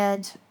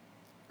 And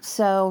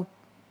so,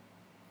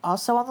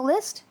 also on the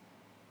list,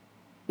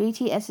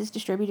 BTS's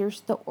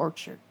distributors, The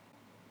Orchard.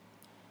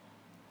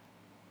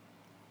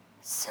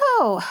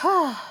 So,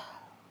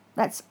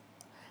 that's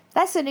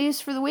the news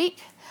for the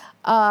week.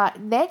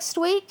 Next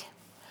week,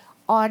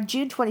 on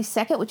June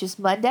 22nd, which is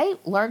Monday,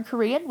 Learn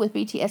Korean with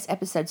BTS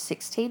episode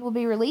 16 will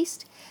be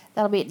released.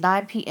 That'll be at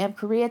 9 p.m.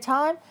 Korea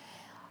time.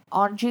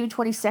 On June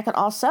 22nd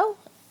also,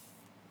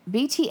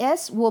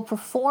 BTS will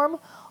perform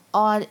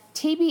on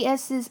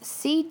TBS's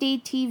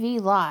CDTV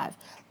Live.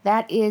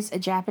 That is a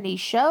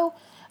Japanese show.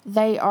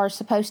 They are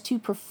supposed to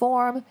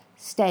perform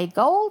Stay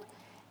Gold,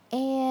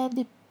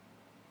 and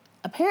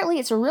apparently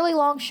it's a really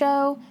long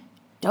show.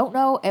 Don't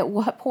know at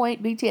what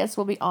point BTS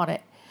will be on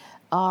it.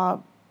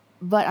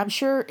 But I'm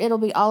sure it'll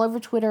be all over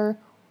Twitter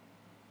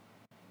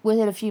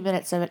within a few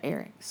minutes of it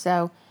airing.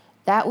 So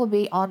that will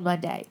be on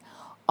Monday.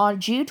 On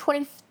June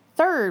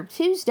 23rd,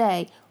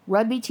 Tuesday,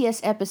 Run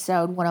BTS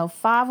episode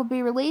 105 will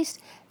be released.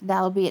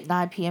 That'll be at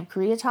 9 p.m.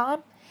 Korea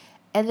time.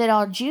 And then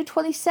on June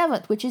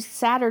 27th, which is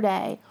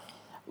Saturday,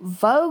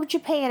 Vogue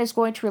Japan is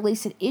going to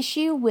release an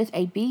issue with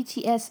a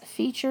BTS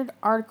featured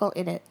article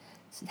in it.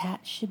 So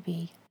that should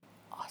be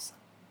awesome.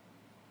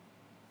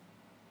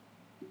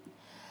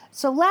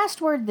 So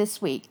last word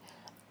this week.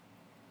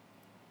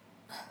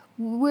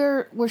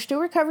 We're still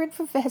recovering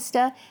from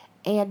Festa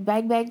and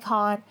Bang Bang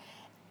Con,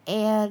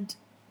 and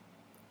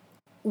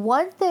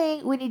one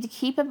thing we need to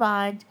keep in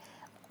mind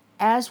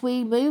as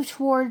we move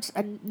towards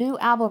a new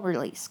album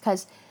release,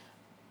 because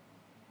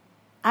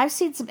I've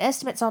seen some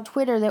estimates on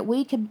Twitter that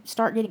we can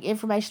start getting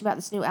information about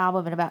this new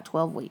album in about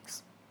 12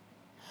 weeks.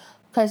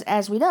 Because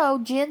as we know,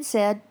 Jen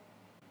said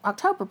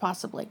October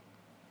possibly.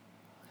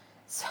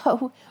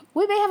 So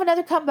we may have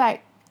another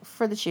comeback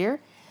for this year,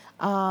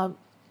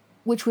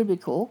 which would be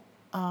cool.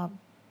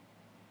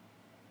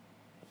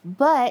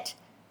 But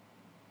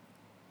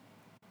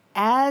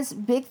as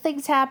big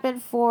things happen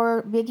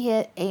for Big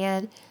Hit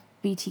and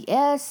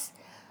BTS,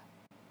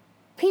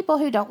 people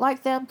who don't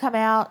like them come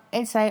out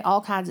and say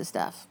all kinds of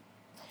stuff.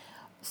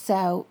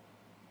 So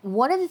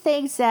one of the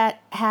things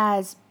that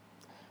has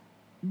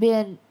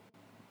been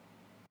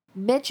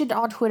mentioned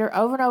on Twitter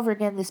over and over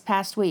again this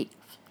past week,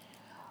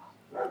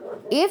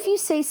 if you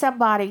see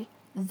somebody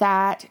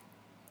that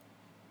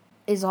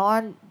is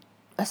on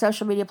a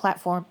social media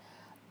platform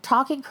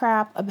talking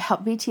crap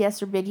about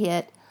BTS or Big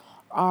Hit,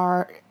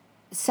 or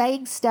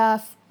saying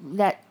stuff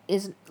that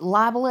is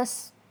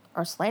libelous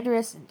or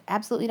slanderous and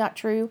absolutely not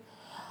true,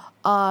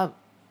 by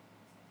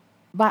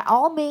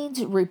all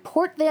means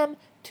report them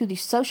to the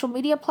social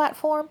media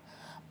platform.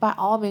 By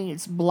all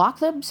means block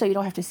them so you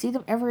don't have to see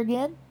them ever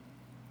again.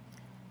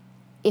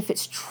 If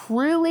it's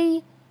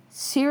truly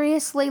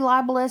seriously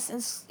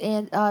libelous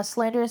and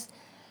slanderous,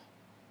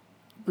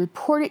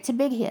 report it to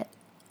Big Hit.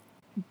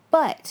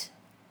 But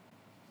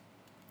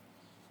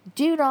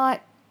do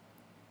not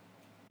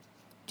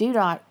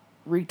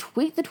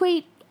retweet the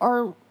tweet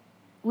or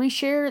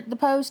reshare the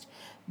post.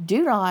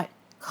 Do not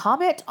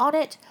comment on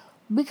it,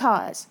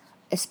 because,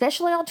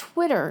 especially on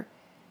Twitter,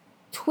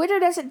 Twitter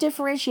doesn't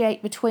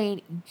differentiate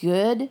between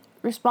good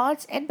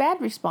response and bad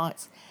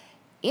response.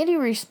 Any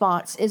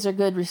response is a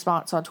good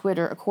response on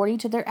Twitter according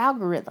to their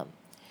algorithm.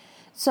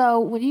 So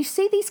when you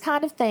see these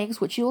kind of things,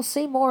 which you'll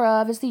see more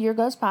of as the year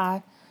goes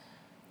by,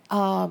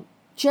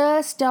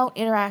 just don't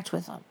interact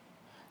with them.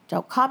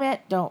 Don't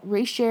comment, don't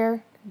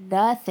reshare,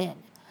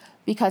 nothing.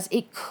 Because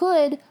it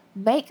could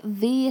make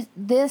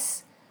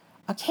this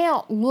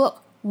account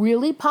look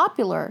really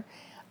popular.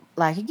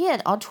 Like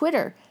again, on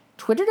Twitter.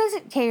 Twitter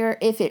doesn't care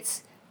if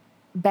it's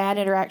bad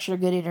interaction or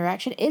good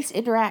interaction. It's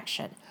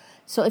interaction.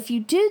 So if you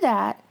do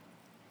that,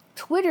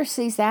 Twitter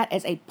sees that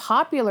as a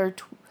popular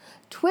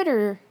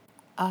Twitter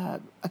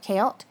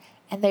account,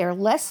 and they are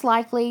less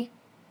likely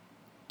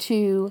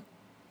to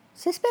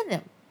suspend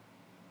them.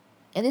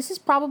 And this is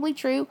probably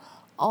true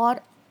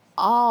on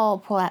all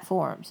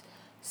platforms.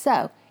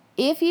 So,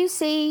 if you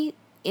see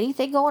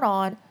anything going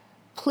on,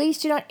 please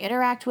do not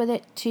interact with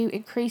it to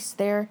increase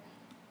their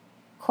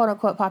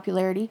quote-unquote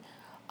popularity.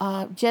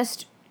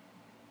 Just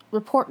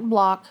report and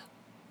block.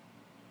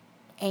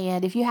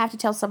 And if you have to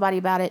tell somebody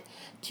about it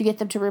to get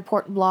them to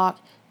report and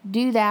block,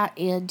 do that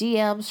in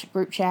DMs,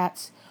 group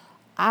chats.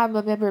 I'm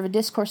a member of a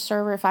Discord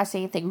server. If I see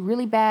anything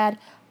really bad,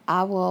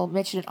 I will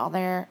mention it on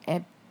there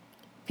and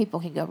people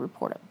can go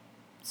report them.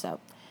 So,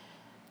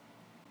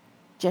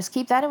 just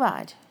keep that in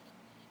mind.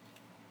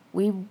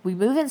 We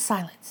move in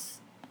silence.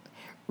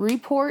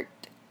 Report,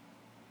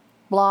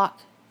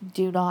 block,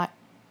 do not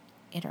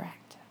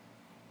interact.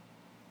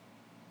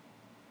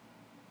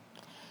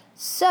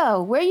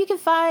 So, where you can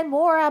find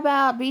more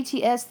about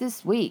BTS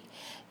this week.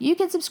 You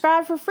can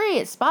subscribe for free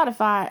at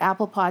Spotify,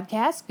 Apple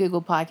Podcasts,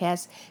 Google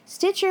Podcasts,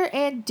 Stitcher,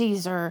 and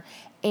Deezer.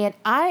 And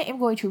I am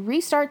going to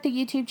restart the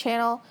YouTube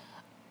channel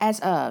as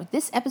of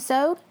this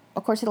episode.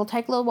 Of course, it'll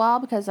take a little while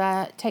because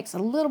it takes a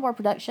little more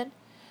production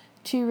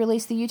to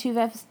release the YouTube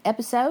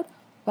episode.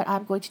 But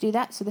I'm going to do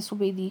that. So this will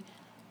be the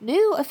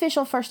new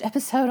official first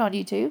episode on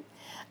YouTube.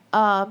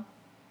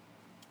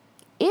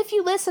 If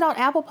you listen on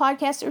Apple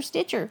Podcasts or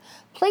Stitcher,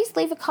 please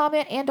leave a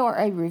comment and or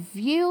a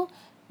review,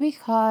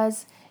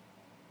 because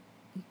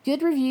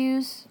good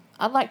reviews,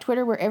 unlike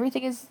Twitter where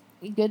everything is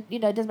good,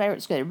 it doesn't matter if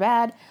it's good or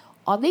bad,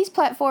 on these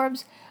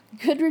platforms,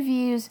 good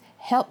reviews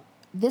help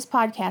this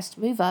podcast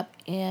move up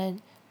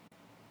in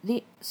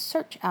the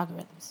search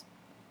algorithms.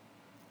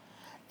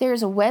 There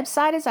is a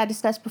website, as I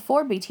discussed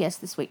before,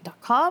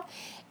 btsthisweek.com.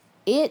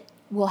 It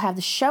will have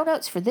the show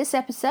notes for this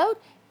episode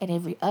and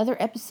every other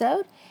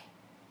episode.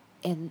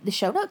 And the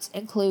show notes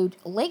include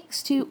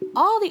links to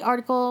all the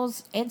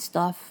articles and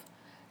stuff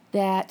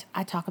that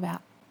I talk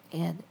about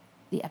in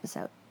the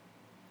episode.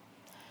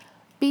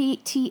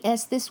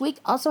 BTS This Week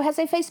also has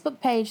a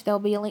Facebook page. There will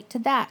be a link to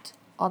that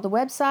on the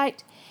website.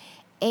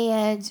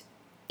 And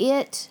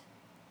it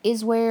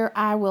is where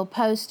I will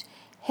post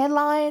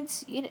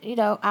headlines.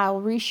 I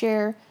will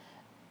reshare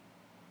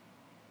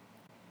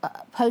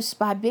posts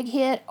by Big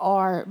Hit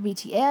or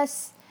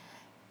BTS.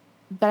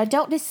 But I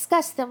don't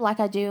discuss them like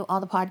I do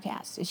on the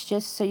podcast. It's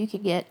just so you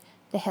can get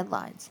the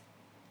headlines.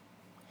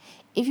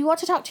 If you want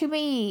to talk to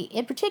me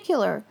in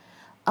particular,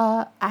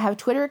 I have a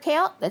Twitter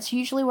account. That's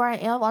usually where I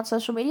am on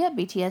social media.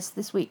 BTS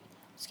This Week.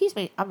 Excuse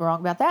me, I'm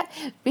wrong about that.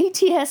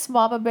 BTS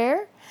Mama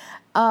Bear.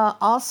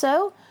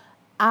 Also,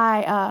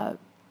 I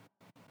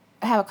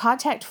have a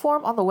contact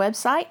form on the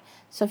website.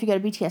 So if you go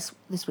to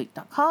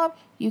btsthisweek.com,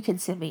 you can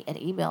send me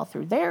an email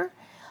through there.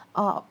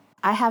 I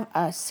have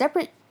a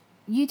separate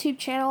YouTube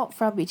channel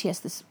from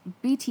BTS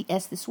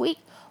This Week,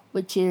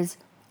 which is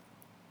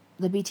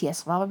the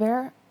BTS Mama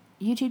Bear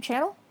YouTube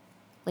channel.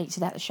 Link to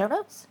that in the show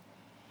notes.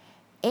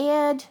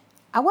 And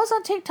I was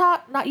on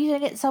TikTok, not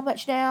using it so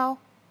much now.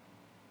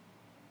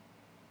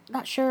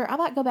 Not sure. I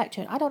might go back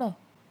to it. I don't know.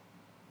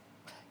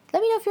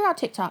 Let me know if you're on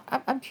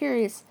TikTok. I'm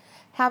curious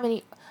how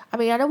many. I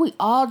mean, I know we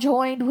all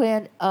joined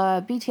when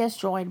BTS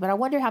joined, but I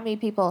wonder how many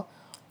people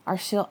are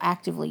still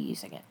actively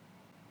using it.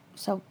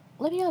 So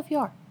let me know if you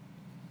are.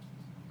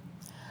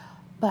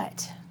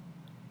 But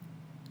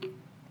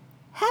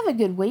have a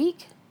good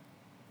week.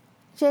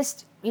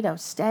 Just,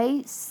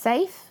 stay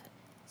safe,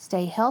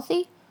 stay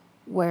healthy,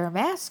 wear a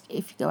mask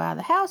if you go out of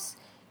the house,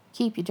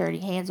 keep your dirty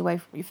hands away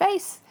from your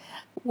face,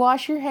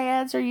 wash your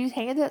hands or use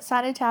hand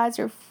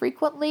sanitizer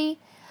frequently.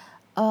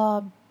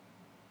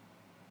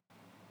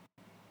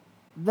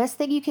 Best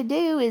thing you can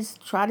do is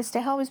try to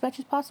stay home as much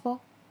as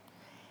possible.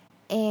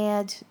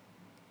 And,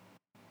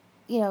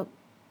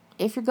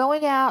 if you're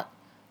going out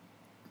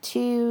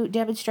to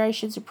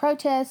demonstrations or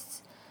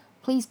protests,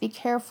 please be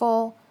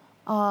careful.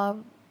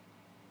 Well,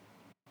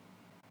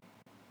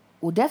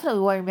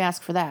 definitely wear a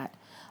mask for that.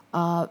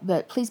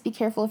 But please be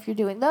careful if you're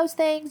doing those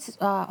things.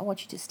 I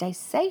want you to stay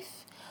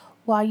safe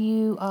while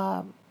you,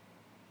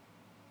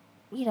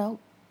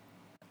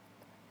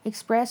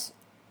 express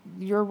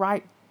your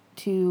right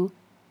to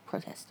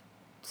protest.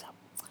 So,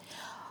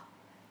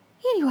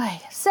 anyway,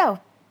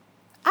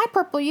 I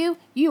purple you.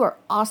 You are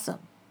awesome.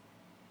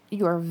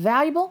 You are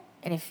valuable.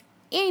 And if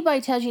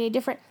anybody tells you any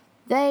different,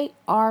 they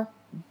are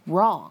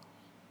wrong.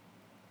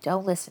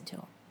 Don't listen to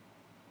them.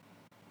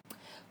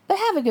 But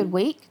have a good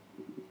week.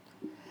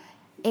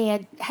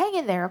 And hang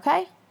in there,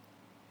 okay?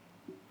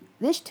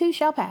 This too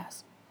shall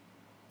pass.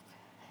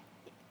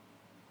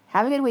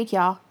 Have a good week,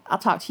 y'all. I'll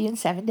talk to you in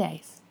 7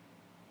 days.